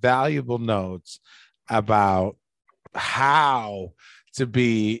me valuable notes about how to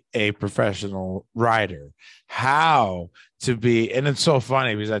be a professional writer, how to be, and it's so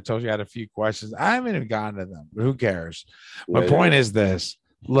funny because I told you I had a few questions. I haven't even gotten to them, but who cares? My point is this.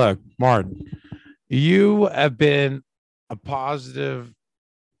 Look, Martin, you have been a positive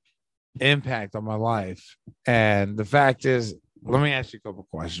impact on my life. And the fact is, let me ask you a couple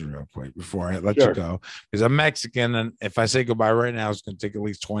questions real quick before I let you go, because I'm Mexican. And if I say goodbye right now, it's going to take at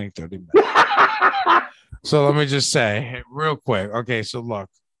least 20, 30 minutes. So let me just say real quick. Okay. So look,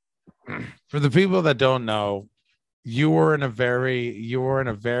 for the people that don't know, you were in a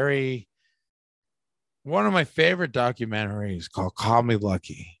very, one of my favorite documentaries called Call Me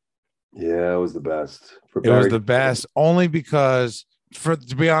Lucky. Yeah, it was the best. It was the best only because,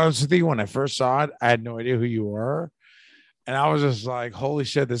 to be honest with you, when I first saw it, I had no idea who you were. And I was just like, holy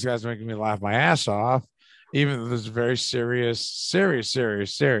shit, this guy's making me laugh my ass off. Even though this is very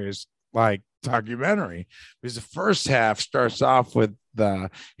serious, like documentary. Because the first half starts off with the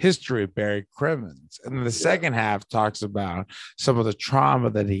history of Barry Crimmins. And the second half talks about some of the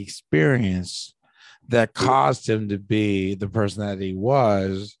trauma that he experienced that caused him to be the person that he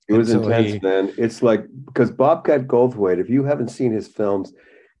was. It was intense, man. It's like, because Bobcat Goldthwait, if you haven't seen his films,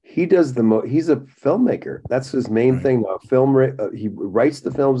 he does he's a filmmaker. That's his main thing now. He writes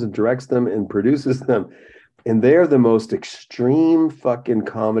the films and directs them and produces them. And they're the most extreme fucking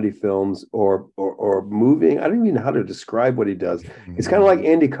comedy films or moving. I don't even know how to describe what he does. It's kind of like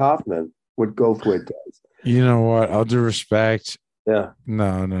Andy Kaufman, what Goldthwait does. You know what? All due respect. Yeah.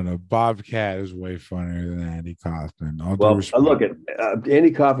 No. Bobcat is way funnier than Andy Kaufman. Look at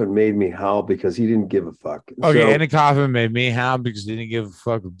Andy Kaufman made me howl because he didn't give a fuck. Okay, Andy Kaufman made me howl because he didn't give a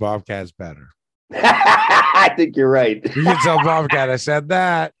fuck. But Bobcat's better. I think you're right. You can tell Bobcat I said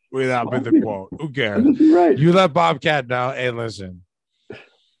that without being the quote. Who cares? You're right. You let Bobcat know. Hey, listen.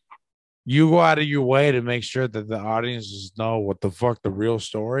 You go out of your way to make sure that the audiences know what the fuck the real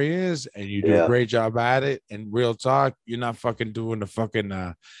story is, and you do a great job at it. And real talk, you're not fucking doing the fucking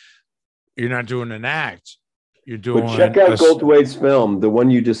you're not doing an act. You're doing. But check out Goldthwait's film, the one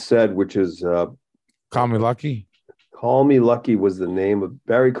you just said, which is Call Me Lucky. Call Me Lucky was the name of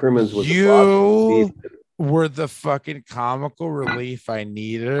Barry Crimmins. Was you were the fucking comical relief I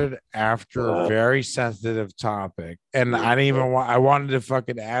needed after a very sensitive topic. And I didn't even want, I wanted to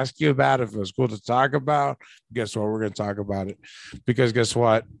fucking ask you about it if it was cool to talk about. Guess what? We're going to talk about it because guess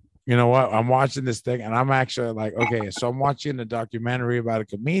what? You know what? I'm watching this thing and I'm actually like, okay, so I'm watching a documentary about a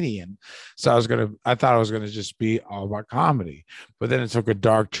comedian. So I thought it was going to just be all about comedy, but then it took a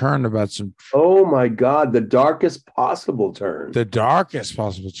dark turn about some. Oh my God. The darkest possible turn.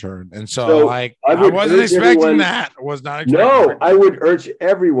 And so like, I wasn't expecting that. I was not expecting No, that. I would urge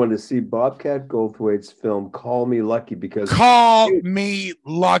everyone to see Bobcat Goldthwait's film, Call Me Lucky, because Me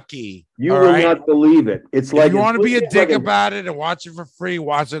Lucky. You will not believe it. It's like if you want to be a dick about it and watch it for free,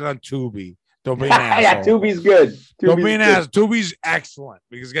 watch it on Tubi. Don't be an asshole. Yeah, Tubi's good. Don't be an asshole. Tubi's excellent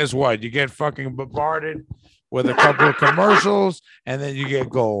because guess what? You get fucking bombarded with a couple of commercials and then you get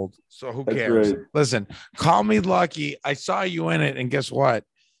gold. So who cares? Right. Listen, Call Me Lucky. I saw you in it, and guess what?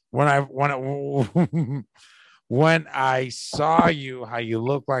 When I saw you, how you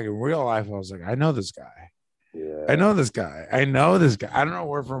look like in real life, I was like, I know this guy. Yeah. I know this guy. I don't know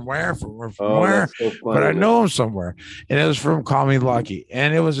where, but I know him somewhere. And it was from Call Me Lucky.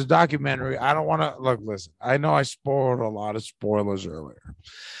 And it was a documentary. I don't want to listen. I know I spoiled a lot of spoilers earlier,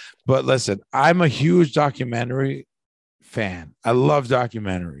 but listen, I'm a huge documentary fan. I love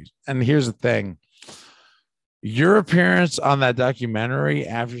documentaries. And here's the thing. Your appearance on that documentary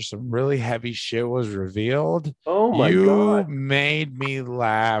after some really heavy shit was revealed. Oh my God. You made me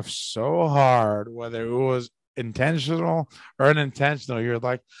laugh so hard, whether it was intentional or unintentional. You're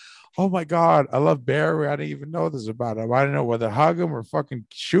like, oh my God, I love Barry. I didn't even know this about him. I didn't know whether hug him or fucking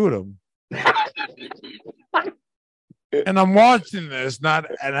shoot him. And I'm watching this, and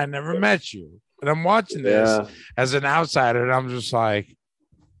I never met you. And I'm watching this as an outsider, and I'm just like,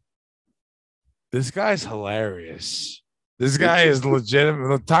 this guy's hilarious. This guy is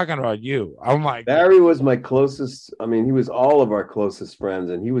legitimate. I'm talking about you. I'm like, Barry was my closest. I mean, he was all of our closest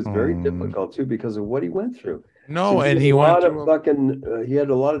friends, and he was very difficult too because of what he went through. No, and he had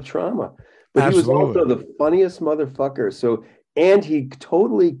a lot of trauma, but he was also the funniest motherfucker. So, and he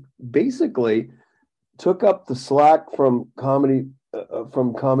totally, basically, took up the slack from Comedy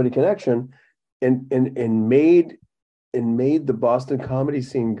Connection, and made the Boston comedy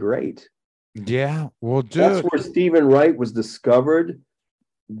scene great. Yeah, well, dude, that's where Stephen Wright was discovered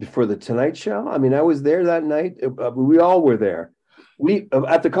for the Tonight Show. I mean, I was there that night. We all were there. We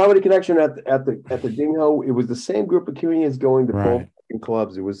at the Comedy Connection at the Ding Ho. It was the same group of comedians going to both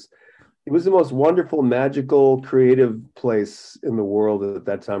clubs. It was the most wonderful, magical, creative place in the world at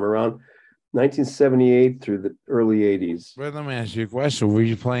that time, around 1978 through the early 80s. Well, let me ask you a question. Were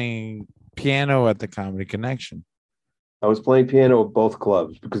you playing piano at the Comedy Connection? I was playing piano at both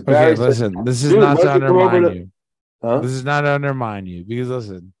clubs because Barry listen, this is not to undermine you. This is not to undermine you because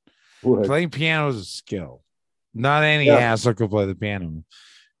listen, playing piano is a skill. Not any asshole can play the piano.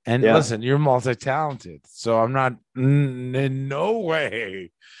 And listen, you're multi-talented. So I'm not in no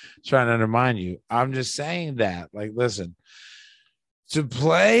way trying to undermine you. I'm just saying that, like, listen, to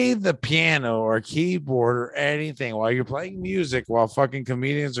play the piano or keyboard or anything while you're playing music, while fucking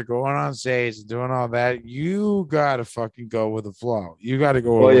comedians are going on stage and doing all that, you got to fucking go with the flow. You got to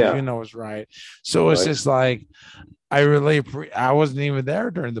go with you know what's right. So it's just like, I wasn't even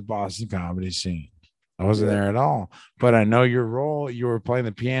there during the Boston comedy scene. I wasn't there at all, but I know your role. You were playing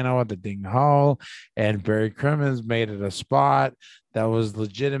the piano at the Ding Ho, and Barry Crimmins made it a spot that was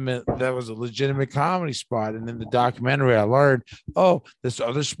legitimate. That was a legitimate comedy spot. And in the documentary, I learned, this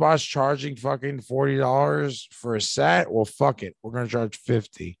other spot's charging fucking $40 for a set. Well, fuck it, we're gonna charge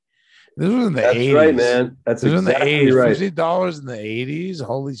 $50. This was in the 80s. That's right, man. That's exactly right. $50 in the 80s.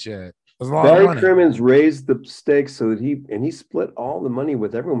 Holy shit. Barry Crimmins raised the stakes so that he split all the money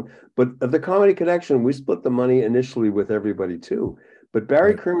with everyone. But at the Comedy Connection, we split the money initially with everybody too. But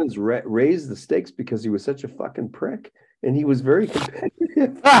Barry Crimmins raised the stakes because he was such a fucking prick, and he was very competitive. He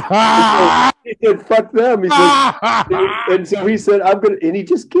said, "Fuck them." He said, and so he said, "I'm gonna." And he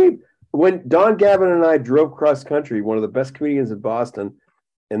just came when Don Gavin and I drove cross country. One of the best comedians in Boston,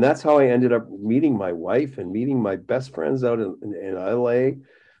 and that's how I ended up meeting my wife and meeting my best friends out in LA.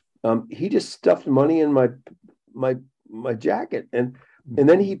 He just stuffed money in my jacket, and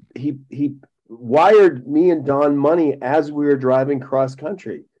then he wired me and Don money as we were driving cross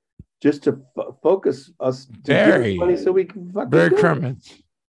country, just to focus us to Barry, give us money so we can fucking Barry do it. Crimmins.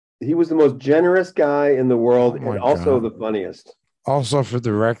 He was the most generous guy in the world, Oh my and also God. the funniest. Also, for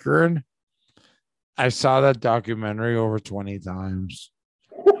the record, I saw that documentary over 20 times.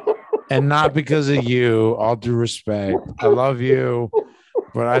 And not because of you, all due respect. I love you,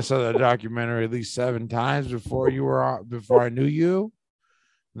 but I saw that documentary at least 7 times before you were on, before I knew you.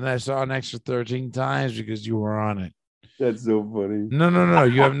 And I saw an extra 13 times because you were on it. That's so funny. No.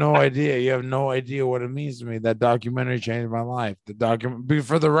 You have no idea. You have no idea what it means to me. That documentary changed my life. The document,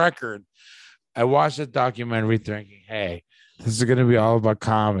 for the record, I watched that documentary thinking, hey, this is going to be all about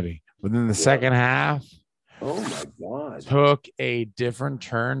comedy. But then the second half, oh my God, took a different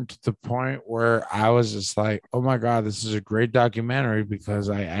turn to the point where I was just like, oh my God, this is a great documentary because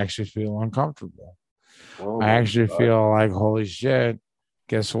I actually feel uncomfortable. I actually feel like, holy shit,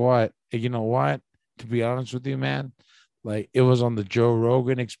 guess what? You know what? To be honest with you, man, like it was on the Joe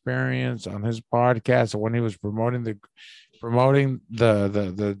Rogan Experience on his podcast when he was promoting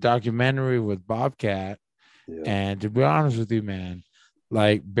the documentary with Bobcat. Yeah. And to be honest with you, man,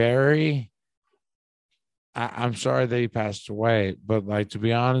 like Barry, I'm sorry that he passed away, but like to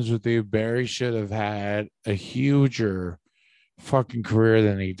be honest with you, Barry should have had a huger fucking career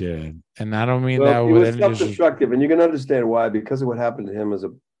than he did. And I don't mean that He with was any self-destructive, and you can understand why, because of what happened to him as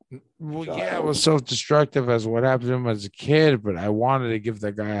a well, child. yeah, it was self-destructive as what happened to him as a kid, but I wanted to give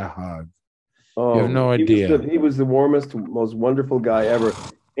that guy a hug. Oh, you have no idea. He was the warmest, most wonderful guy ever,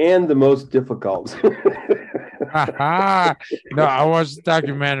 and the most difficult. No, I watched the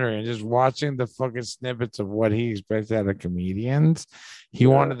documentary and just watching the fucking snippets of what he expects out of comedians. He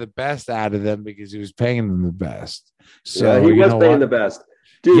wanted the best out of them because he was paying them the best. So yeah, he was paying the best.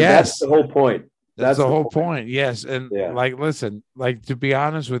 Dude, that's the whole point. That's the whole point. Yes. And like, listen, like to be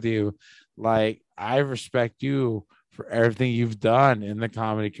honest with you, like I respect you for everything you've done in the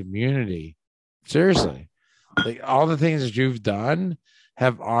comedy community. Seriously. Like all the things that you've done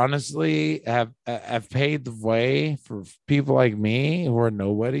have honestly have paid the way for people like me who are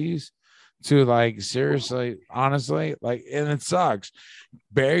nobodies to like seriously, honestly, like, and it sucks.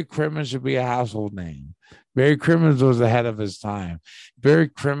 Barry Crimmins should be a household name. Barry Crimmins was ahead of his time. Barry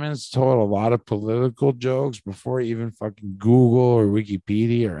Crimmins told a lot of political jokes before even fucking Google or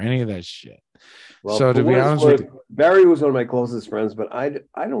Wikipedia or any of that shit. Well, so to be honest with you, Barry was one of my closest friends, but I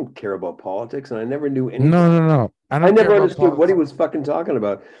don't care about politics, and I never knew anything. No. I never understood what he was fucking talking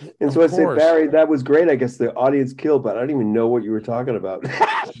about. And so I said, Barry, that was great. I guess the audience killed, but I don't even know what you were talking about.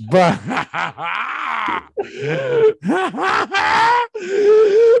 But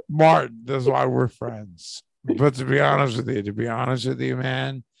Martin, that's why we're friends. But to be honest with you,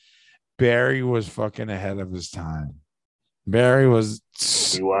 man, Barry was fucking ahead of his time. Barry was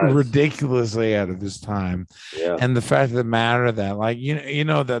ridiculously out of his time. Yeah. And the fact of the matter that, like, you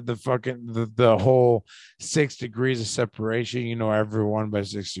know that the fucking the whole 6 degrees of separation, you know everyone by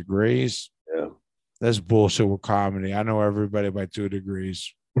 6 degrees. Yeah. That's bullshit with comedy. I know everybody by 2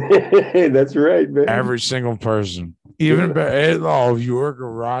 degrees. That's right, man. Every single person. Even oh, you work with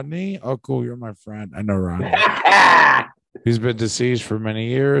Rodney? Oh, cool. You're my friend. I know Rodney. He's been deceased for many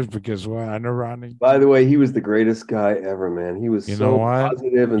years because I know Rodney. By the way, he was the greatest guy ever, man. He was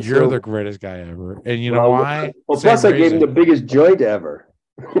positive and you're the greatest guy ever. And you know why? Well, plus I gave him the biggest joint ever.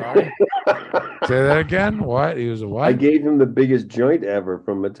 Sorry? Say that again. What? He was a what? I gave him the biggest joint ever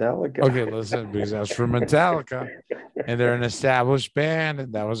from Metallica. Okay, listen, because that's from Metallica, and they're an established band,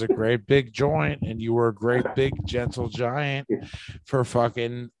 and that was a great big joint, and you were a great big gentle giant for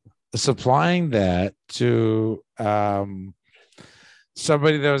fucking supplying that to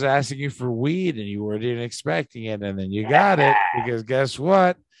somebody that was asking you for weed, and you weren't even expecting it, and then you got it because guess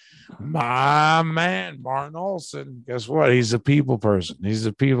what? My man, Martin Olson, guess what? He's a people person. He's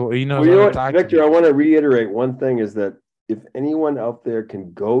a people. He knows how to talk. Victor, I want to reiterate one thing is that if anyone out there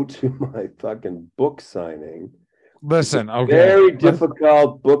can go to my fucking book signing, listen, okay. Very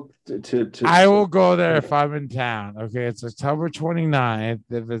difficult book to I will go there if I'm in town. Okay. It's October 29th.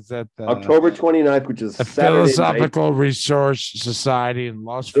 If it's at the October 29th, which is the Philosophical Research Society in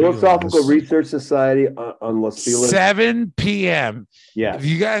Los Feliz. Philosophical Research Society on Los Feliz. 7 p.m. Yeah. If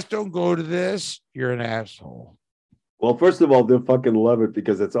you guys don't go to this, you're an asshole. Well, first of all, they'll fucking love it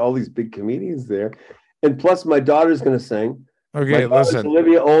because it's all these big comedians there. And plus, my daughter's going to sing. Okay, listen.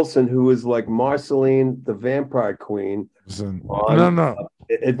 Olivia Olson, who is like Marceline, the Vampire Queen. Listen. No.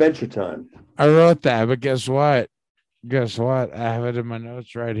 Adventure Time. I wrote that, but guess what? I have it in my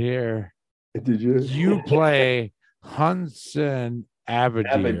notes right here. Did you? You play Hudson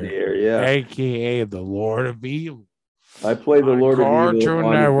Abadir, yeah, aka the Lord of Evil. I play the Lord of Evil.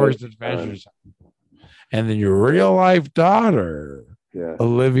 Cartoon Network's Adventures. And then your real life daughter,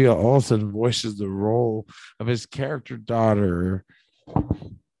 Olivia Olson, voices the role of his character daughter,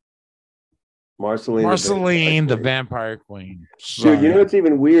 Marceline, the Vampire Queen. Dude, you know what's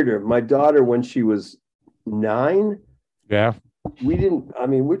even weirder? My daughter, when she was 9, I'm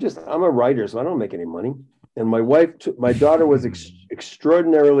a writer, so I don't make any money. And my daughter was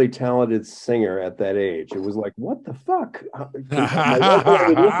extraordinarily talented singer at that age. It was like, what the fuck? My wife and I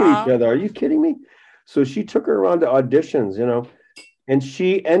would look at each other. Are you kidding me? So she took her around to auditions, and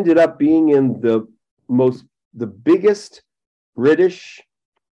she ended up being in the biggest British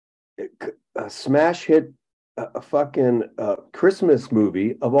smash hit fucking Christmas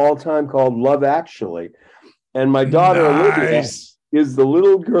movie of all time called Love Actually. And my daughter Olivia is the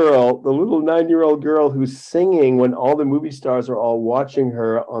little 9-year-old girl who's singing when all the movie stars are all watching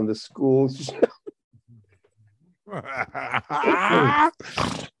her on the school show.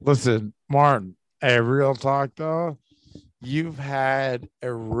 Listen, Martin, real talk though, you've had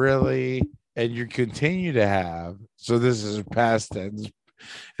a really, and you continue to have, so this is past tense,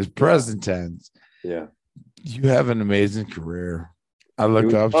 it's present tense. Yeah. You have an amazing career. I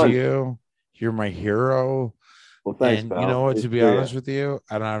look up to you. You're my hero. Well, thanks, and pal. You know what? To be honest with you,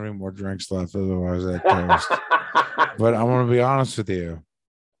 I don't have any more drinks left. Otherwise, I'd toast. But I want to be honest with you.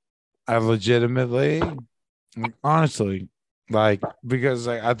 I legitimately, honestly, because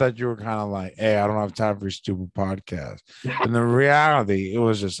I thought you were kind of like, hey, I don't have time for your stupid podcast. And the reality, it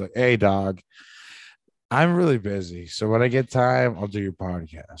was just like, hey, dog, I'm really busy. So when I get time, I'll do your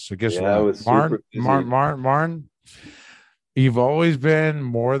podcast. So guess what? Martin, you've always been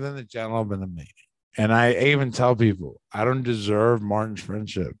more than a gentleman to me. And I even tell people I don't deserve Martin's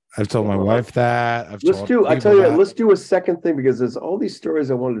friendship. I've told my wife that. Let's do a second thing, because there's all these stories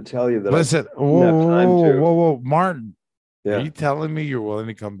I wanted to tell you that whoa, Martin. Yeah. Are you telling me you're willing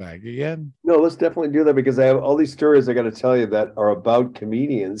to come back again? No, let's definitely do that, because I have all these stories I got to tell you that are about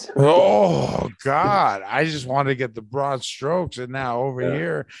comedians. Oh God. I just want to get the broad strokes. And now over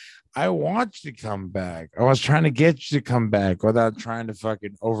here, I want you to come back. I was trying to get you to come back without trying to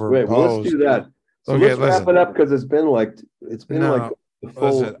fucking overimpose. Wait, well, let's do that. So let's wrap it up, because it's been like the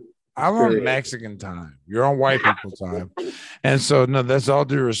full. I'm on Mexican time. You're on white people time. And so that's all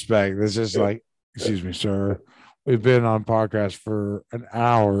due respect. It's just like, excuse me, sir. We've been on podcast for an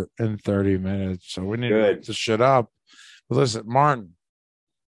hour and 30 minutes. So we need to shut up. But listen, Martin,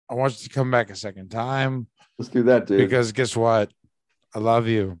 I want you to come back a second time. Let's do that, dude. Because guess what? I love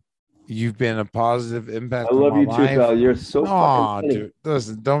you. You've been a positive impact. I love you too, pal. You're so fucking funny. Dude.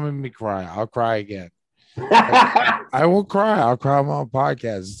 Listen, don't make me cry. I'll cry again. I will cry. I'll cry on my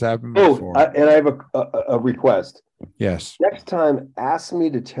podcast. It's happened before. And I have a request. Yes. Next time, ask me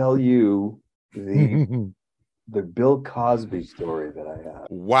to tell you the Bill Cosby story that I have.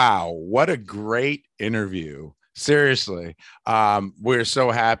 Wow, what a great interview. Seriously, we're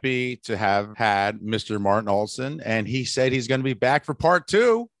so happy to have had Mr. Martin Olson, and he said he's going to be back for part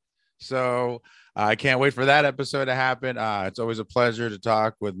 2. So I can't wait for that episode to happen. It's always a pleasure to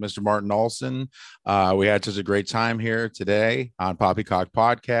talk with Mr. Martin Olson. We had such a great time here today on Poppycock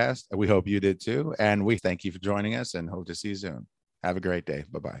Podcast. We hope you did too. And we thank you for joining us and hope to see you soon. Have a great day.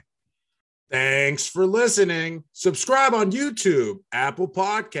 Bye-bye. Thanks for listening. Subscribe on YouTube, Apple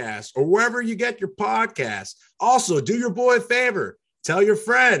Podcasts, or wherever you get your podcasts. Also, do your boy a favor. Tell your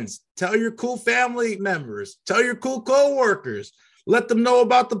friends. Tell your cool family members. Tell your cool coworkers. Let them know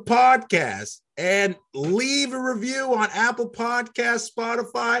about the podcast, and leave a review on Apple Podcasts,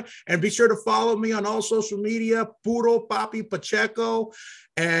 Spotify, and be sure to follow me on all social media, Puro Papi Pacheco,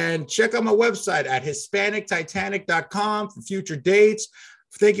 and check out my website at HispanicTitanic.com for future dates.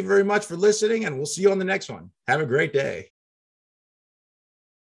 Thank you very much for listening, and we'll see you on the next one. Have a great day.